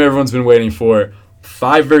game everyone's been waiting for,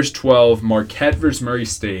 5 versus 12, Marquette versus Murray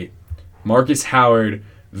State, Marcus Howard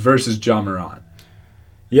versus John Moran.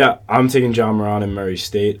 Yeah, I'm taking John Moran and Murray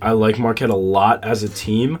State. I like Marquette a lot as a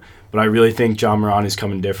team, but I really think John Moran is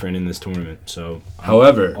coming different in this tournament. So,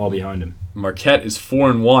 however, all behind him. Marquette is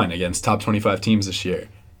 4-1 against top 25 teams this year.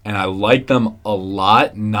 and I like them a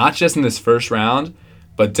lot, not just in this first round,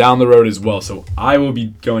 but down the road as well. So I will be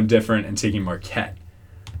going different and taking Marquette.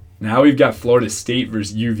 Now we've got Florida State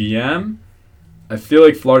versus UVM. I feel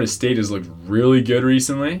like Florida State has looked really good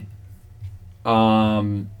recently.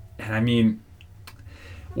 And I mean,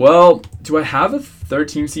 well, do I have a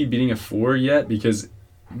 13 seed beating a 4 yet? Because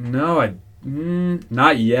no,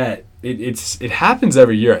 not yet. It happens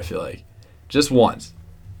every year, I feel like. Just once.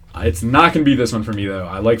 It's not going to be this one for me, though.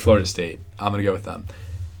 I like Florida State. I'm going to go with them.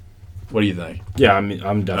 What do you think? Yeah,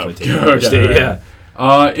 I'm definitely taking Florida State, right.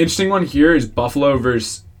 Yeah. Interesting one here is Buffalo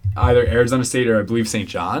versus either Arizona State or I believe St.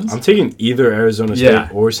 John's. I'm taking either Arizona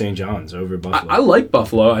State or St. John's over Buffalo. I like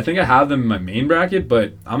Buffalo. I think I have them in my main bracket,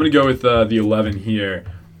 but I'm going to go with the 11 here,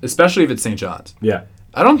 especially if it's St. John's. Yeah.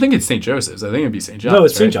 I don't think it's St. Joseph's. I think it'd be St. John's. No,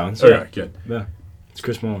 it's right? St. John's. Okay, good. Yeah. It's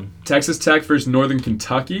Chris Mullen. Texas Tech versus Northern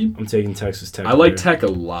Kentucky. I'm taking Texas Tech. I like Tech a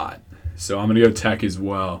lot, so I'm going to go Tech as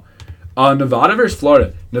well. Nevada versus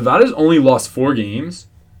Florida. Nevada's only lost 4 games,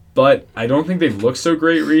 but I don't think they've looked so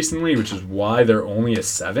great recently, which is why they're only a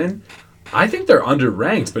 7. I think they're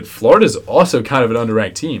underranked, but Florida's also kind of an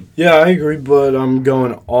underranked team. Yeah, I agree, but I'm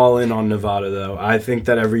going all in on Nevada, though. I think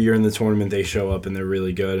that every year in the tournament they show up and they're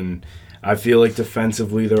really good, and I feel like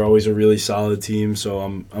defensively they're always a really solid team, so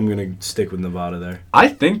I'm going to stick with Nevada there.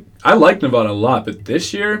 I like Nevada a lot, but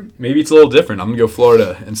this year, maybe it's a little different. I'm going to go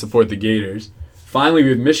Florida and support the Gators. Finally, we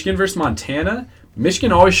have Michigan versus Montana.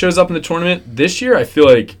 Michigan always shows up in the tournament. This year, I feel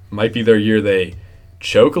like might be their year they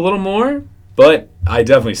choke a little more, but I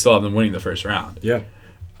definitely still have them winning the first round. Yeah.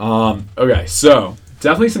 Okay, so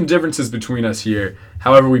definitely some differences between us here.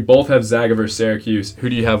 However, we both have Zaga versus Syracuse. Who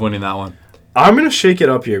do you have winning that one? I'm going to shake it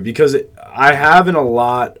up here because I have in a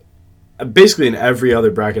lot, basically in every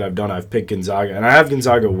other bracket I've done, I've picked Gonzaga, and I have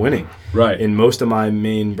Gonzaga winning in most of my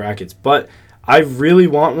main brackets. But I really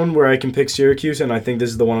want one where I can pick Syracuse, and I think this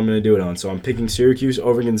is the one I'm going to do it on. So I'm picking Syracuse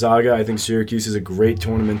over Gonzaga. I think Syracuse is a great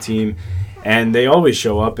tournament team, and they always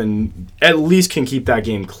show up and at least can keep that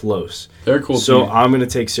game close. They're a cool So team. I'm going to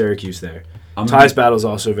take Syracuse there. Tyus Battle's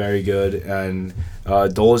also very good, and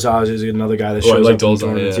Dolezaj is another guy that shows up in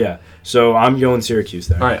tournaments. Yeah. So I'm going Syracuse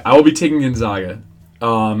there. All right, I will be taking Gonzaga.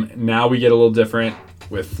 Now we get a little different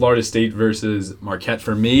with Florida State versus Marquette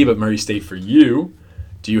for me, but Murray State for you.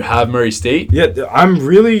 Do you have Murray State? Yeah, I'm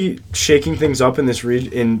really shaking things up in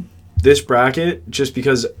this bracket just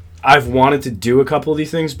because I've wanted to do a couple of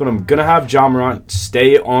these things, but I'm going to have Ja Morant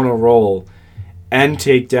stay on a roll and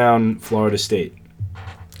take down Florida State.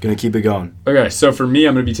 Going to keep it going. Okay, so for me,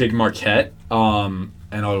 I'm going to be taking Marquette, and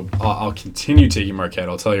I'll continue taking Marquette,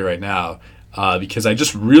 I'll tell you right now, because I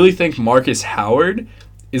just really think Marcus Howard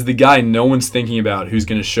is the guy no one's thinking about who's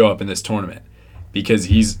going to show up in this tournament because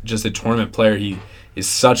he's just a tournament player. He is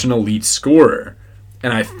such an elite scorer,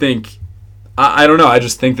 and I think, I don't know, I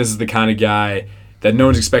just think this is the kind of guy that no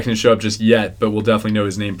one's expecting to show up just yet, but we'll definitely know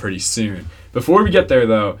his name pretty soon. Before we get there,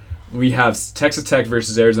 though, we have Texas Tech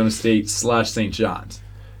versus Arizona State / St. John's.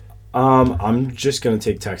 I'm just going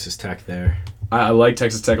to take Texas Tech there. I like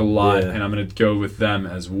Texas Tech a lot, and I'm going to go with them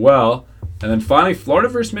as well. And then finally, Florida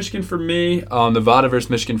versus Michigan for me, Nevada versus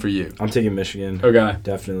Michigan for you. I'm taking Michigan. Okay.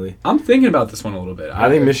 Definitely. I'm thinking about this one a little bit. I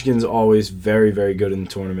think Michigan's always very, very good in the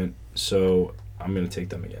tournament, so I'm going to take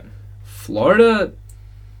them again. Florida,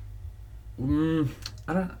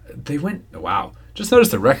 they went, wow. Just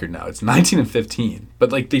noticed the record now. It's 19-15. But,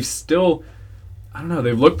 they've still,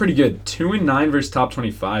 they've looked pretty good. 2-9 versus top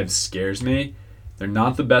 25 scares me. They're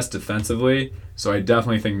not the best defensively, so I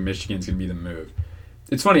definitely think Michigan's going to be the move.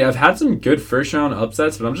 It's funny, I've had some good first-round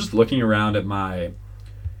upsets, but I'm just looking around at my,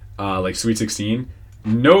 Sweet 16.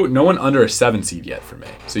 No one under a 7 seed yet for me.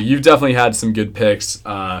 So you've definitely had some good picks.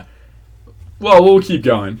 We'll keep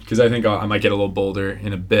going, because I think I might get a little bolder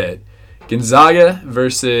in a bit. Gonzaga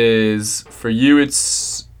versus, for you,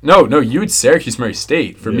 it's... No, you it's Syracuse Murray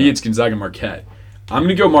State. For me, it's Gonzaga Marquette. I'm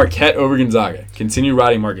going to go Marquette over Gonzaga. Continue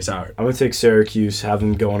riding Marcus Howard. I'm going to take Syracuse, have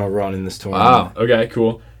them go on a run in this tournament. Wow, okay,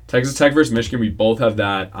 cool. Texas Tech versus Michigan, we both have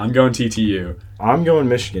that. I'm going TTU. I'm going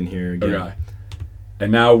Michigan here again. Okay.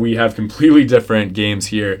 And now we have completely different games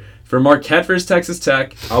here. For Marquette versus Texas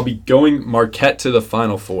Tech, I'll be going Marquette to the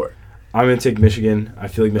Final Four. I'm going to take Michigan. I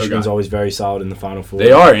feel like Michigan's always very solid in the Final Four.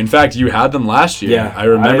 They are. In fact, you had them last year. Yeah. I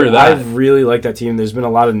remember that. I really like that team. There's been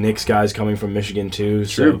a lot of Knicks guys coming from Michigan too.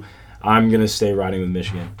 True. So I'm going to stay riding with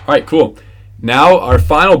Michigan. All right, cool. Now our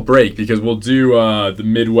final break, because we'll do the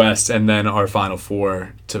Midwest and then our Final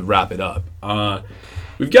Four to wrap it up.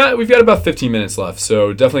 We've got about 15 minutes left,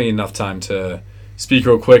 so definitely enough time to speak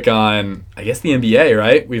real quick on, I guess, the NBA,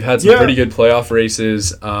 right? We've had some pretty good playoff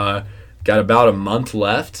races. Got about a month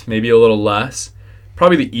left, maybe a little less.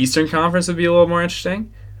 Probably the Eastern Conference would be a little more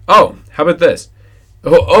interesting. Oh, how about this?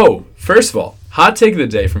 First of all, hot take of the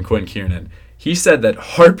day from Quinn Kiernan. He said that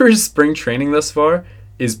Harper's spring training thus far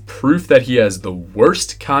is proof that he has the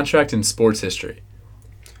worst contract in sports history.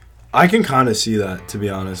 I can kind of see that, to be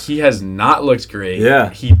honest. He has not looked great. Yeah.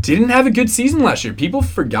 He didn't have a good season last year. People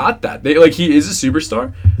forgot that. He is a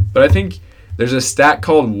superstar, but I think there's a stat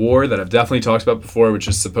called WAR that I've definitely talked about before, which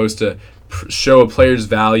is supposed to show a player's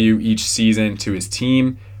value each season to his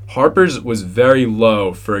team. Harper's was very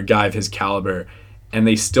low for a guy of his caliber, and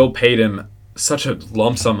they still paid him such a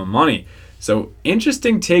lump sum of money. So,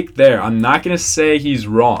 interesting take there. I'm not going to say he's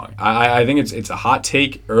wrong. I think it's a hot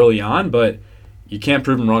take early on, but you can't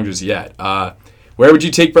prove him wrong just yet. Where would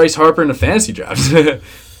you take Bryce Harper in a fantasy draft?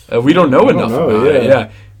 We don't know enough about it.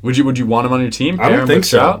 Yeah. Would you want him on your team? I don't think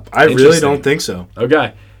so. I really don't think so.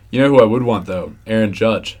 Okay. You know who I would want, though? Aaron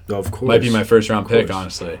Judge. Of course. Might be my first-round pick,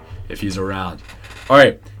 honestly, if he's around. All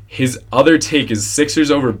right. His other take is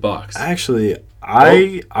Sixers over Bucks. Actually,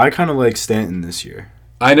 I kind of like Stanton this year.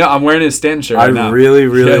 I know. I'm wearing his Stanton shirt right now. I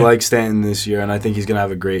really like Stanton this year, and I think he's going to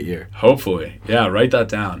have a great year. Hopefully. Yeah, write that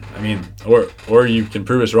down. I mean, or you can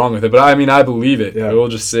prove us wrong with it, but I believe it. Yeah. We'll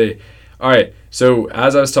just see. All right. So,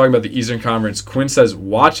 as I was talking about the Eastern Conference, Quinn says,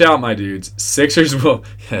 watch out, my dudes. Sixers will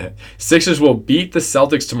beat the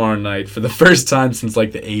Celtics tomorrow night for the first time since, the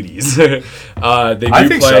 80s. I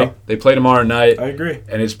think so. They play tomorrow night. I agree.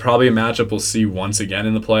 And it's probably a matchup we'll see once again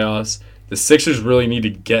in the playoffs. The Sixers really need to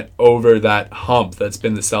get over that hump that's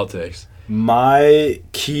been the Celtics. My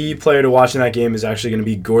key player to watch in that game is actually going to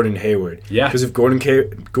be Gordon Hayward. Yeah. Because if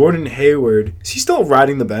Gordon Hayward, is he still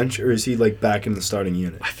riding the bench or is he back in the starting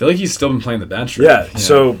unit? I feel like he's still been playing the bench. Right? Yeah.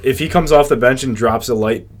 So if he comes off the bench and drops a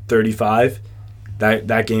light 35,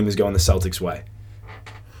 that game is going the Celtics' way.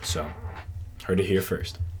 So, heard it here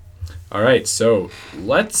first. All right. So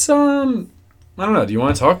let's I don't know. Do you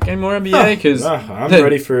want to talk any more NBA? Because I'm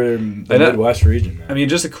ready for the Midwest region. Man. I mean,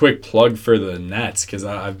 just a quick plug for the Nets because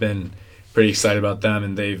I've been pretty excited about them,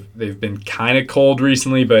 and they've been kind of cold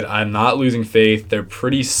recently, but I'm not losing faith. They're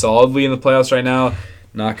pretty solidly in the playoffs right now.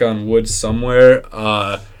 Knock on wood somewhere.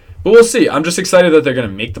 But we'll see. I'm just excited that they're going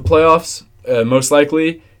to make the playoffs, most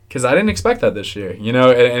likely, because I didn't expect that this year.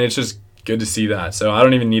 And it's just good to see that. So I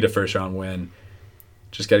don't even need a first-round win.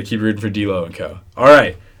 Just got to keep rooting for D'Lo and co. All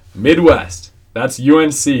right, Midwest. That's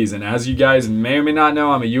UNC's, and as you guys may or may not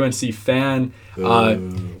know, I'm a UNC fan.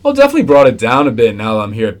 Definitely brought it down a bit now that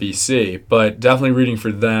I'm here at BC, but definitely rooting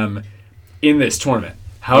for them in this tournament.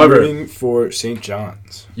 However, I'm rooting for St.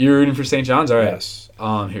 John's. You're rooting for St. John's? All right. Yes.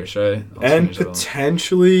 Here, should I? And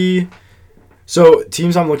potentially... So,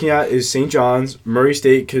 teams I'm looking at is St. John's, Murray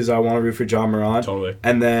State, because I want to root for John Morant. Totally.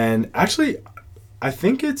 And then, actually, I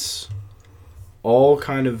think it's all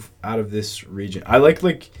kind of out of this region. I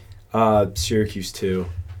like Syracuse too.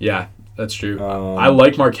 Yeah, that's true. I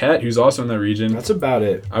like Marquette, who's also in that region. That's about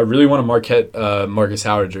it. I really want a Marquette Marcus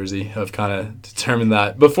Howard jersey. I've kind of determined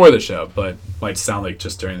that before the show, but might sound like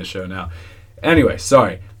just during the show now. Anyway,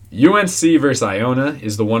 sorry. UNC versus Iona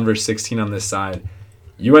is the 1 versus 16 on this side.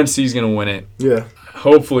 UNC's going to win it. Yeah.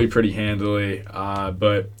 Hopefully pretty handily,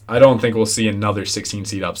 but I don't think we'll see another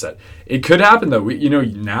 16-seed upset. It could happen, though.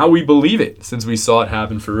 Now we believe it since we saw it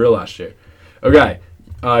happen for real last year. Okay.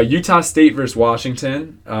 Utah State versus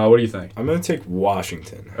Washington. What do you think? I'm going to take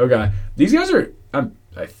Washington. Okay. These guys are,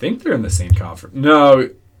 I think they're in the same conference.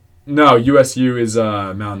 No, USU is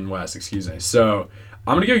Mountain West, excuse me. So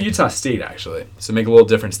I'm going to go Utah State, actually, so make a little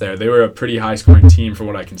difference there. They were a pretty high-scoring team from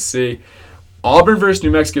what I can see. Auburn versus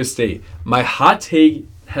New Mexico State. My hot take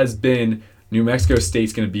has been New Mexico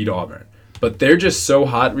State's going to beat Auburn. But they're just so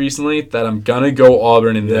hot recently that I'm going to go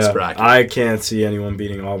Auburn in this bracket. I can't see anyone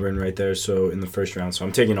beating Auburn right there in the first round, so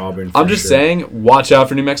I'm taking Auburn. I'm just saying, watch out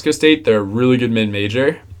for New Mexico State. They're a really good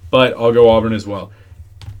mid-major, but I'll go Auburn as well.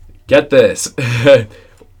 Get this.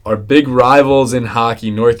 Our big rivals in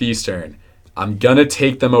hockey, Northeastern. I'm going to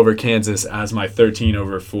take them over Kansas as my 13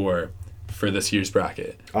 over 4 for this year's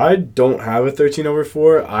bracket. I don't have a 13 over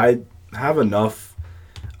 4. I have enough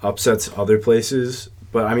upsets other places.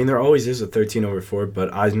 But, I mean, there always is a 13 over 4,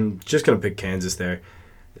 but I'm just going to pick Kansas there.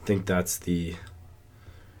 I think that's the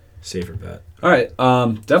safer bet. All right.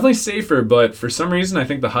 Definitely safer, but for some reason I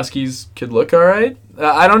think the Huskies could look all right.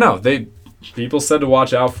 I don't know. People said to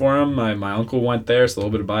watch out for them. My uncle went there, so a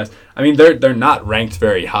little bit of bias. I mean, they're not ranked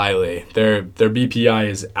very highly. Their BPI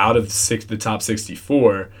is out of the top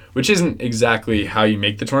 64, which isn't exactly how you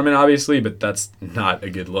make the tournament, obviously, but that's not a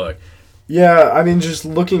good look. Yeah, I mean, just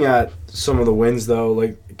looking at some of the wins, though,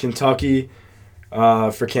 like Kentucky,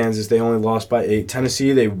 for Kansas, they only lost by 8.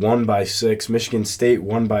 Tennessee, they won by 6. Michigan State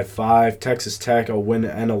won by 5. Texas Tech, a win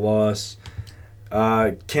and a loss.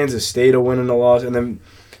 Kansas State, a win and a loss. And then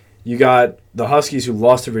You got the Huskies who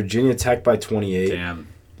lost to Virginia Tech by 28. Damn.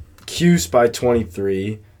 Cuse by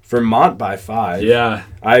 23. Vermont by 5. Yeah.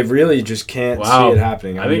 I really just can't see it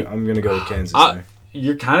happening. I'm going to go with Kansas there.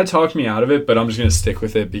 You're kind of talking me out of it, but I'm just going to stick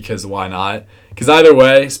with it because why not? Because either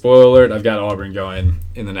way, spoiler alert, I've got Auburn going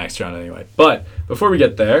in the next round anyway. But before we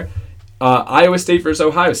get there, Iowa State versus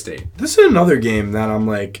Ohio State. This is another game that I'm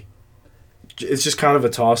like, it's just kind of a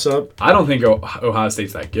toss-up. I don't think Ohio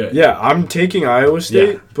State's that good. Yeah, I'm taking Iowa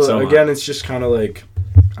State, Yeah, but so again, it's just kind of like,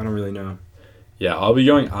 I don't really know. Yeah, I'll be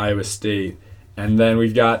going Iowa State. And then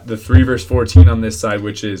we've got the 3 versus 14 on this side,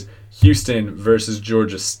 which is Houston versus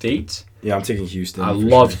Georgia State. Yeah, I'm taking Houston. I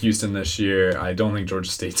love Houston this year. I don't think Georgia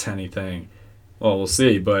State's anything. Well, we'll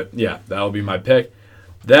see. But, yeah, that'll be my pick.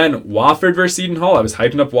 Then Wofford versus Seton Hall. I was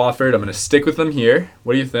hyping up Wofford. I'm going to stick with them here.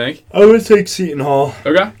 What do you think? I would take Seton Hall.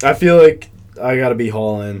 Okay. I feel like I got to be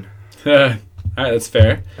Hall in. All right, that's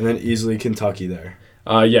fair. And then easily Kentucky there.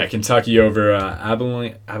 Yeah, Kentucky over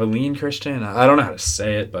Abilene Christian. I don't know how to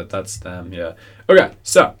say it, but that's them, yeah. Okay,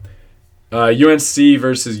 so UNC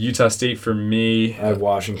versus Utah State for me. I have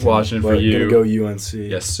Washington. Washington for you. Going to go UNC.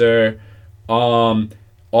 Yes, sir.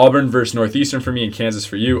 Auburn versus Northeastern for me and Kansas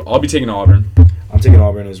for you. I'll be taking Auburn. I'm taking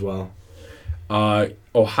Auburn as well.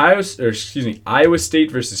 Iowa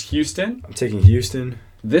State versus Houston. I'm taking Houston.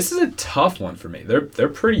 This is a tough one for me. They're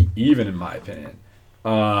pretty even in my opinion.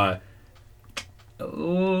 I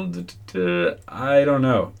don't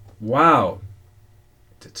know. Wow.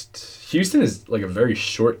 Houston is like a very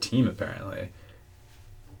short team apparently.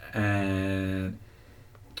 And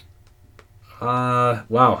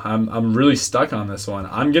wow, I'm really stuck on this one.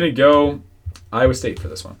 I'm going to go Iowa State for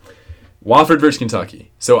this one. Wofford versus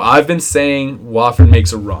Kentucky. So I've been saying Wofford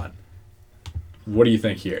makes a run. What do you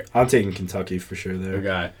think here? I'm taking Kentucky for sure there.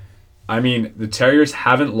 Okay. I mean, the Terriers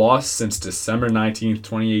haven't lost since December 19th,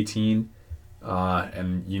 2018.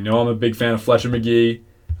 And you know I'm a big fan of Fletcher McGee.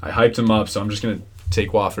 I hyped him up, so I'm just going to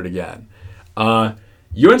take Wofford again.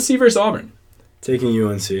 UNC versus Auburn. Taking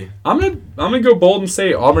UNC. I'm gonna go bold and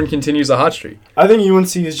say Auburn continues a hot streak. I think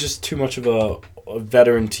UNC is just too much of a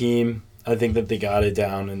veteran team. I think that they got it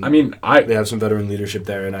down, and I mean, they have some veteran leadership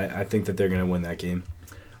there, and I think that they're going to win that game.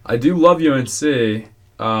 I do love UNC.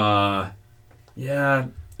 Yeah,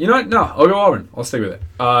 you know what? No, I'll go Auburn. I'll stick with it.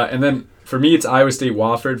 And then for me, it's Iowa State,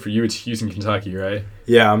 Wofford. For you, it's Houston, Kentucky, right?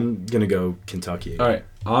 Yeah, I'm going to go Kentucky. All right,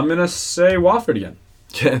 I'm gonna say Wofford again.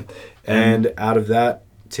 and out of that,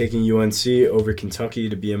 taking UNC over Kentucky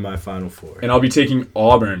to be in my Final Four. And I'll be taking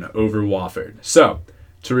Auburn over Wofford. So,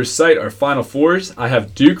 to recite our Final Fours, I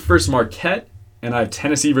have Duke versus Marquette, and I have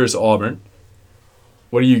Tennessee versus Auburn.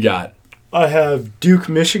 What do you got? I have Duke,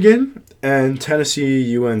 Michigan, and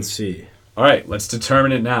Tennessee, UNC. All right, let's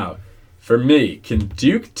determine it now. For me, can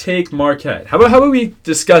Duke take Marquette? How about we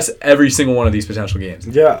discuss every single one of these potential games?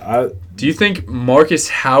 Yeah. Do you think Marcus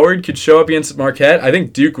Howard could show up against Marquette? I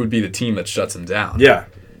think Duke would be the team that shuts him down. Yeah,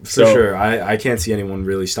 for sure. I can't see anyone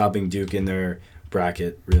really stopping Duke in their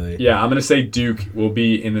bracket, really. Yeah, I'm going to say Duke will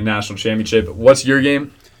be in the national championship. What's your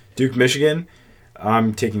game? Duke, Michigan.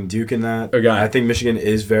 I'm taking Duke in that. Okay. I think Michigan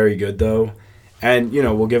is very good, though. And,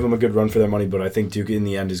 we'll give them a good run for their money, but I think Duke in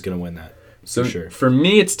the end is going to win that. So for sure. For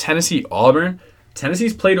me, it's Tennessee-Auburn.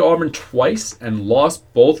 Tennessee's played Auburn twice and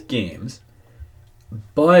lost both games.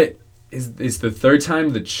 But is the third time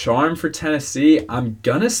the charm for Tennessee? I'm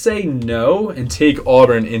going to say no and take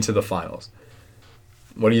Auburn into the finals.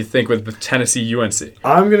 What do you think with the Tennessee-UNC?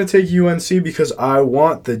 I'm going to take UNC because I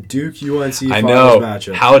want the Duke-UNC finals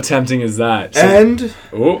matchup. How tempting is that? And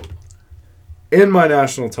in my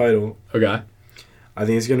national title, okay, I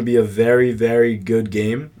think it's going to be a very, very good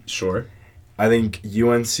game. Sure. I think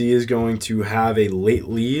UNC is going to have a late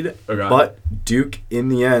lead, okay, but Duke, in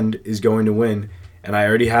the end, is going to win. And I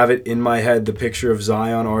already have it in my head, the picture of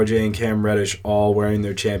Zion, RJ, and Cam Reddish all wearing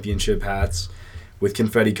their championship hats with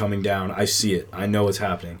confetti coming down. I see it. I know it's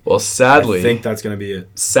happening. Well, sadly, I think that's going to be it.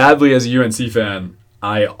 Sadly, as a UNC fan,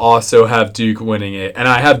 I also have Duke winning it. And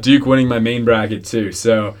I have Duke winning my main bracket, too.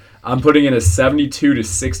 So I'm putting in a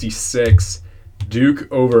 72-66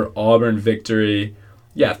 Duke over Auburn victory.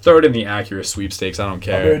 Yeah, throw it in the Acura sweepstakes. I don't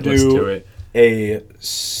care. Let's do it. A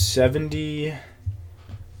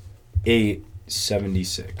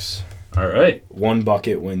 78-76. All right. One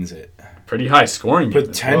bucket wins it. Pretty high scoring game.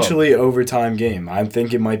 Potentially overtime game. I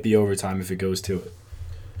think it might be overtime if it goes to it.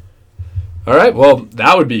 All right. Well,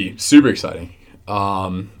 that would be super exciting.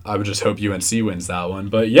 I would just hope UNC wins that one.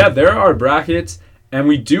 But yeah, there are brackets, and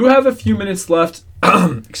we do have a few minutes left.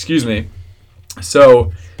 Excuse me.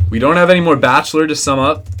 So we don't have any more Bachelor to sum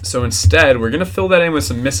up. So instead, we're going to fill that in with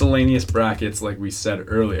some miscellaneous brackets like we said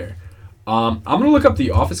earlier. I'm going to look up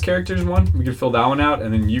the Office characters one. We can fill that one out,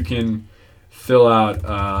 and then you can fill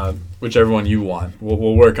out whichever one you want.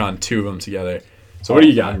 We'll work on 2 of them together. So what do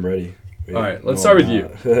you got? I'm ready. Wait, all right, let's start with you.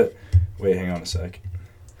 Wait, hang on a sec.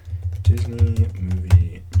 Disney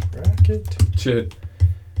movie bracket.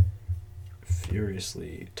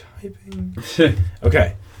 Furiously typing.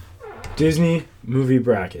 Okay. Disney movie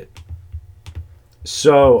bracket.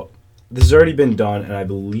 So, this has already been done, and I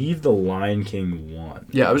believe The Lion King won.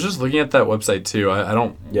 Yeah, I was just looking at that website, too. I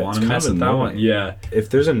don't want to mess with that one. Yeah. If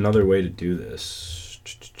there's another way to do this...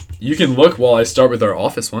 You can look while I start with our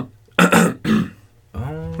Office one. What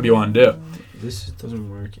do you want to do? This doesn't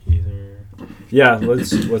work either. Yeah,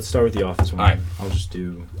 let's start with the Office one. All right. I'll just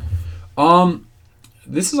do...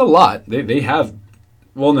 This is a lot. They have...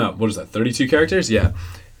 Well, no. What is that? 32 characters? Yeah.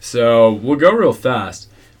 So, we'll go real fast.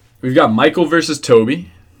 We've got Michael versus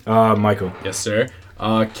Toby. Michael. Yes, sir.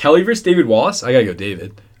 Kelly versus David Wallace. I gotta go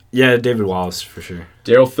David. Yeah, David Wallace, for sure.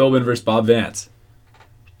 Daryl Philbin versus Bob Vance.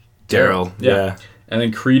 Daryl. Yeah. And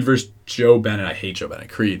then Creed versus Joe Bennett. I hate Joe Bennett.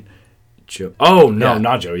 Creed. Joe. Oh, no, Yeah.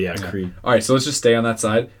 not Joe. Yeah, Creed. All right, so let's just stay on that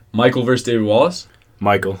side. Michael versus David Wallace.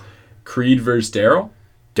 Michael. Creed versus Daryl.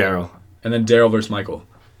 Daryl. And then Daryl versus Michael.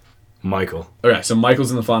 Michael. Okay, so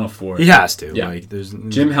Michael's in the final 4. He has to. Yeah. Like, there's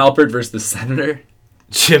Jim Halpert versus the Senator.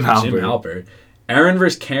 Jim Halpert. Jim Halpert. Aaron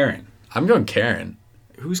versus Karen. I'm going Karen.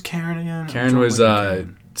 Who's Karen again? Karen was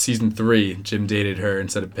season 3. Jim dated her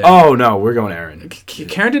instead of Peg. Oh no, we're going Aaron.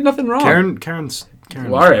 Karen did nothing wrong. Karen's.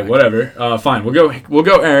 Well, all right, whatever. Fine, we'll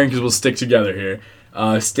go Aaron because we'll stick together here.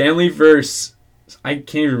 Stanley versus I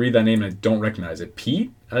can't even read that name and I don't recognize it.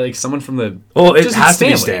 Pete, like someone from the. Well, it has to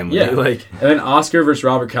be Stanley. Yeah, like and then Oscar versus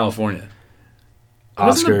Robert California.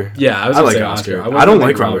 Oscar. Yeah, I like Oscar. I don't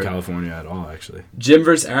like Robert California at all, actually. Jim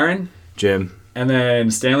versus Aaron. Jim. And then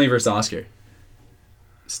Stanley versus Oscar.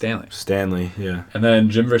 Stanley, yeah. And then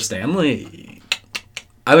Jim versus Stanley.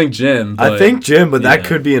 I think Jim. I think Jim, but that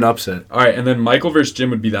could be an upset. All right, and then Michael versus Jim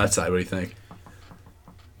would be that side. What do you think?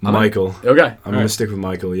 Michael. Okay. I'm going to stick with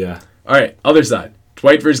Michael, yeah. All right, other side.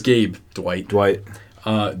 Dwight versus Gabe. Dwight. Dwight.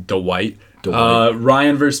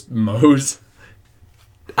 Ryan versus Mose.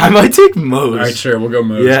 I might take Mose. All right, sure, we'll go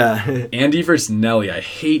Mose. Yeah. Andy versus Nelly. I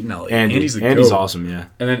hate Nelly. Andy's goat. awesome, yeah.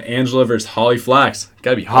 And then Angela versus Holly Flax.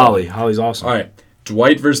 Gotta be Holly. Holly's awesome. All right,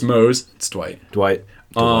 Dwight versus Mose. It's Dwight. Dwight.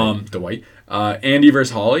 Dwight. Andy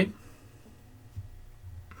versus Holly.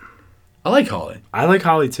 I like Holly. I like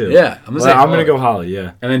Holly too. Yeah, I'm gonna go Holly.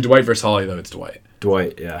 Yeah. And then Dwight versus Holly, though it's Dwight.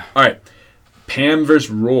 Dwight. Yeah. All right, Pam versus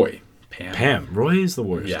Roy. Pam. Roy is the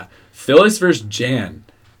worst. Yeah. Phyllis versus Jan.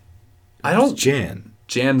 Jan.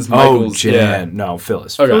 Jan's Michael's. Oh, Jan. Yeah. No,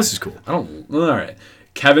 Phyllis. Okay. Phyllis is cool. All right.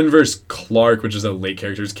 Kevin versus Clark, which is a late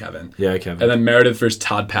character, is Kevin. Yeah, Kevin. And then Meredith versus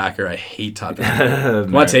Todd Packer. I hate Todd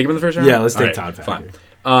Packer. Want to take him in the first round? Yeah, let's take Todd Packer.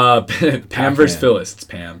 Fine. Pam versus Phyllis. It's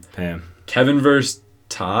Pam. Kevin versus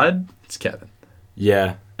Todd. It's Kevin.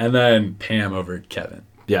 Yeah. And then Pam over Kevin.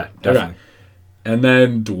 Yeah, definitely. Okay. And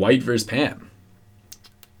then Dwight versus Pam.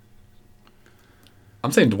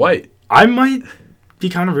 I'm saying Dwight. I might be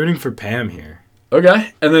kind of rooting for Pam here.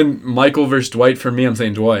 Okay. And then Michael versus Dwight for me, I'm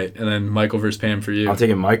saying Dwight. And then Michael versus Pam for you. I'm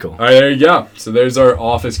taking Michael. All right, there you go. So there's our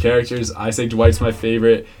Office characters. I say Dwight's my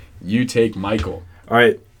favorite. You take Michael. All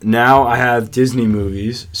right. Now I have Disney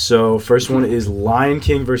movies. So first one is Lion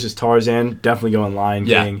King versus Tarzan. Definitely going Lion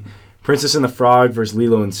King. Princess and the Frog versus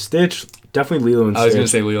Lilo and Stitch. Definitely Lilo and Stitch. I was going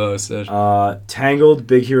to say Lilo and Stitch. Tangled,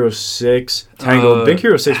 Big Hero 6. Tangled, Big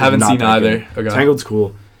Hero 6 haven't not seen that either. Good. Okay. Tangled's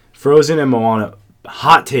cool. Frozen and Moana.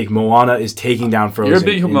 Hot take, Moana is taking down Frozen. You're a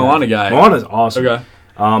big Moana guy. Moana's awesome. Okay.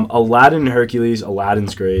 Aladdin and Hercules.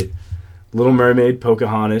 Aladdin's great. Little Mermaid,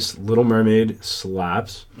 Pocahontas. Little Mermaid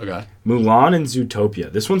slaps. Okay. Mulan and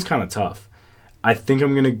Zootopia. This one's kind of tough. I think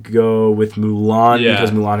I'm going to go with Mulan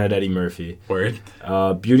because Mulan had Eddie Murphy. Word.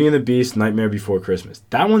 Beauty and the Beast, Nightmare Before Christmas.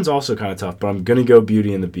 That one's also kind of tough, but I'm going to go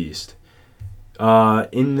Beauty and the Beast.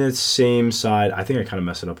 In the same side, I think I kind of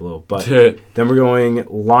messed it up a little, but then we're going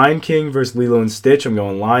Lion King versus Lilo and Stitch. I'm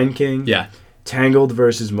going Lion King. Yeah. Tangled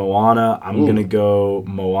versus Moana. I'm going to go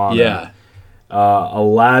Moana. Yeah.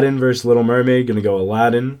 Aladdin versus Little Mermaid. Going to go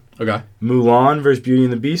Aladdin. Okay. Mulan versus Beauty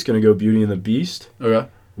and the Beast. Going to go Beauty and the Beast. Okay.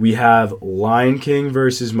 We have Lion King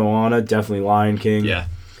versus Moana. Definitely Lion King. Yeah.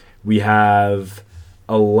 We have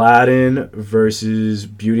Aladdin versus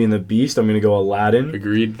Beauty and the Beast. I'm going to go Aladdin.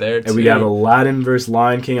 Agreed there, too. And we have Aladdin versus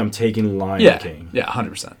Lion King. I'm taking Lion King. Yeah,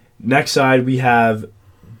 100%. Next side, we have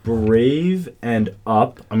Brave and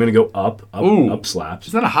Up. I'm going to go Up. Up slaps.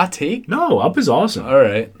 Is that a hot take? No, Up is awesome. All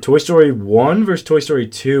right. Toy Story 1 versus Toy Story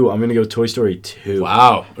 2. I'm going to go Toy Story 2.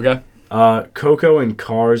 Wow. Okay. Coco and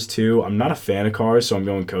Cars 2. I'm not a fan of Cars, so I'm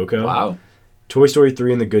going Coco. Wow. Toy Story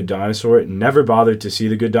 3 and The Good Dinosaur. Never bothered to see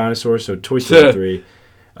The Good Dinosaur, so Toy Story 3.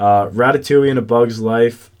 Ratatouille and A Bug's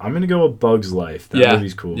Life. I'm going to go with Bug's Life. That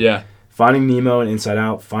movie's cool. Yeah. Finding Nemo and Inside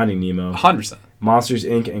Out. Finding Nemo. 100%. Monsters,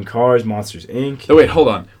 Inc. and Cars. Monsters, Inc. Oh, wait, hold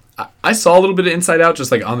on. I saw a little bit of Inside Out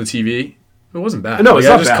just like on the TV. It wasn't bad. No, it's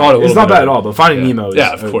I not just bad. caught a little It's not bit bad of at all, but Finding Nemo is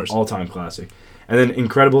of an course. all-time classic. And then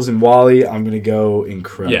Incredibles and WALL-E, I'm going to go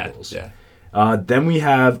Incredibles. Yeah. Then we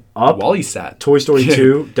have Up. WALL-E's sad. Toy Story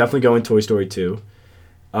 2, definitely going Toy Story 2.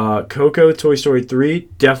 Coco, Toy Story 3,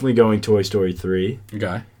 definitely going Toy Story 3.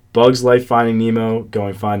 Okay. Bugs Life, Finding Nemo,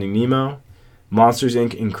 going Finding Nemo. Monsters,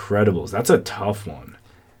 Inc., Incredibles. That's a tough one.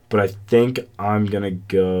 But I think I'm going to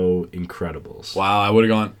go Incredibles. Wow, I would have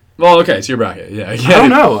gone... Well, okay, it's your bracket. Yeah. I don't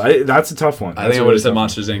know. That's a tough one. I think I would have said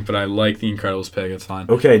Monsters, Inc., but I like the Incredibles pick. It's fine.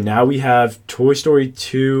 Okay, now we have Toy Story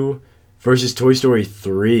 2 versus Toy Story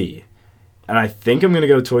 3. And I think I'm going to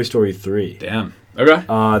go Toy Story 3. Damn. Okay.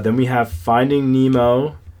 Then we have Finding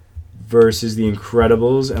Nemo versus The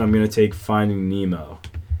Incredibles, and I'm going to take Finding Nemo.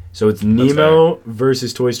 So it's Nemo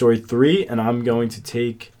versus Toy Story 3, and I'm going to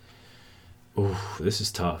take... Ooh, this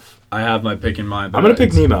is tough. I have my pick in mind. I'm going to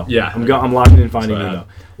pick Nemo. Yeah. I'm locking in Finding Nemo.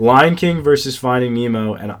 Lion King versus Finding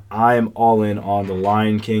Nemo, and I am all in on the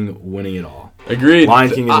Lion King winning it all. Agreed. Lion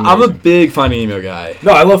King is amazing. I'm a big Finding Nemo guy.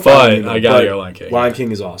 No, I love Finding Nemo. I gotta go Lion King. Lion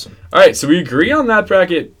King is awesome. All right, so we agree on that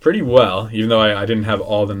bracket pretty well, even though I didn't have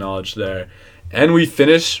all the knowledge there. And we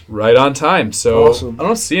finish right on time. So awesome. I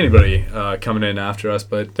don't see anybody coming in after us,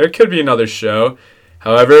 but there could be another show.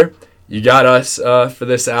 However, you got us for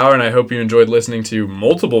this hour, and I hope you enjoyed listening to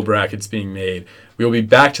multiple brackets being made. We will be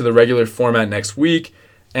back to the regular format next week,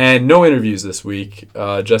 and no interviews this week,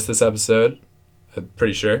 just this episode, I'm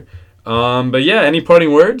pretty sure. But yeah, any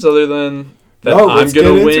parting words other than that I'm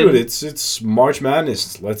going to win? It's March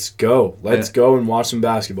Madness. Let's go. Let's go and watch some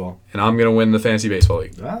basketball. And I'm going to win the Fantasy Baseball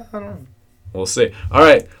League. I don't know. We'll see. All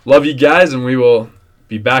right. Love you guys, and we will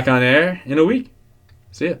be back on air in a week.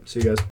 See ya. See you guys.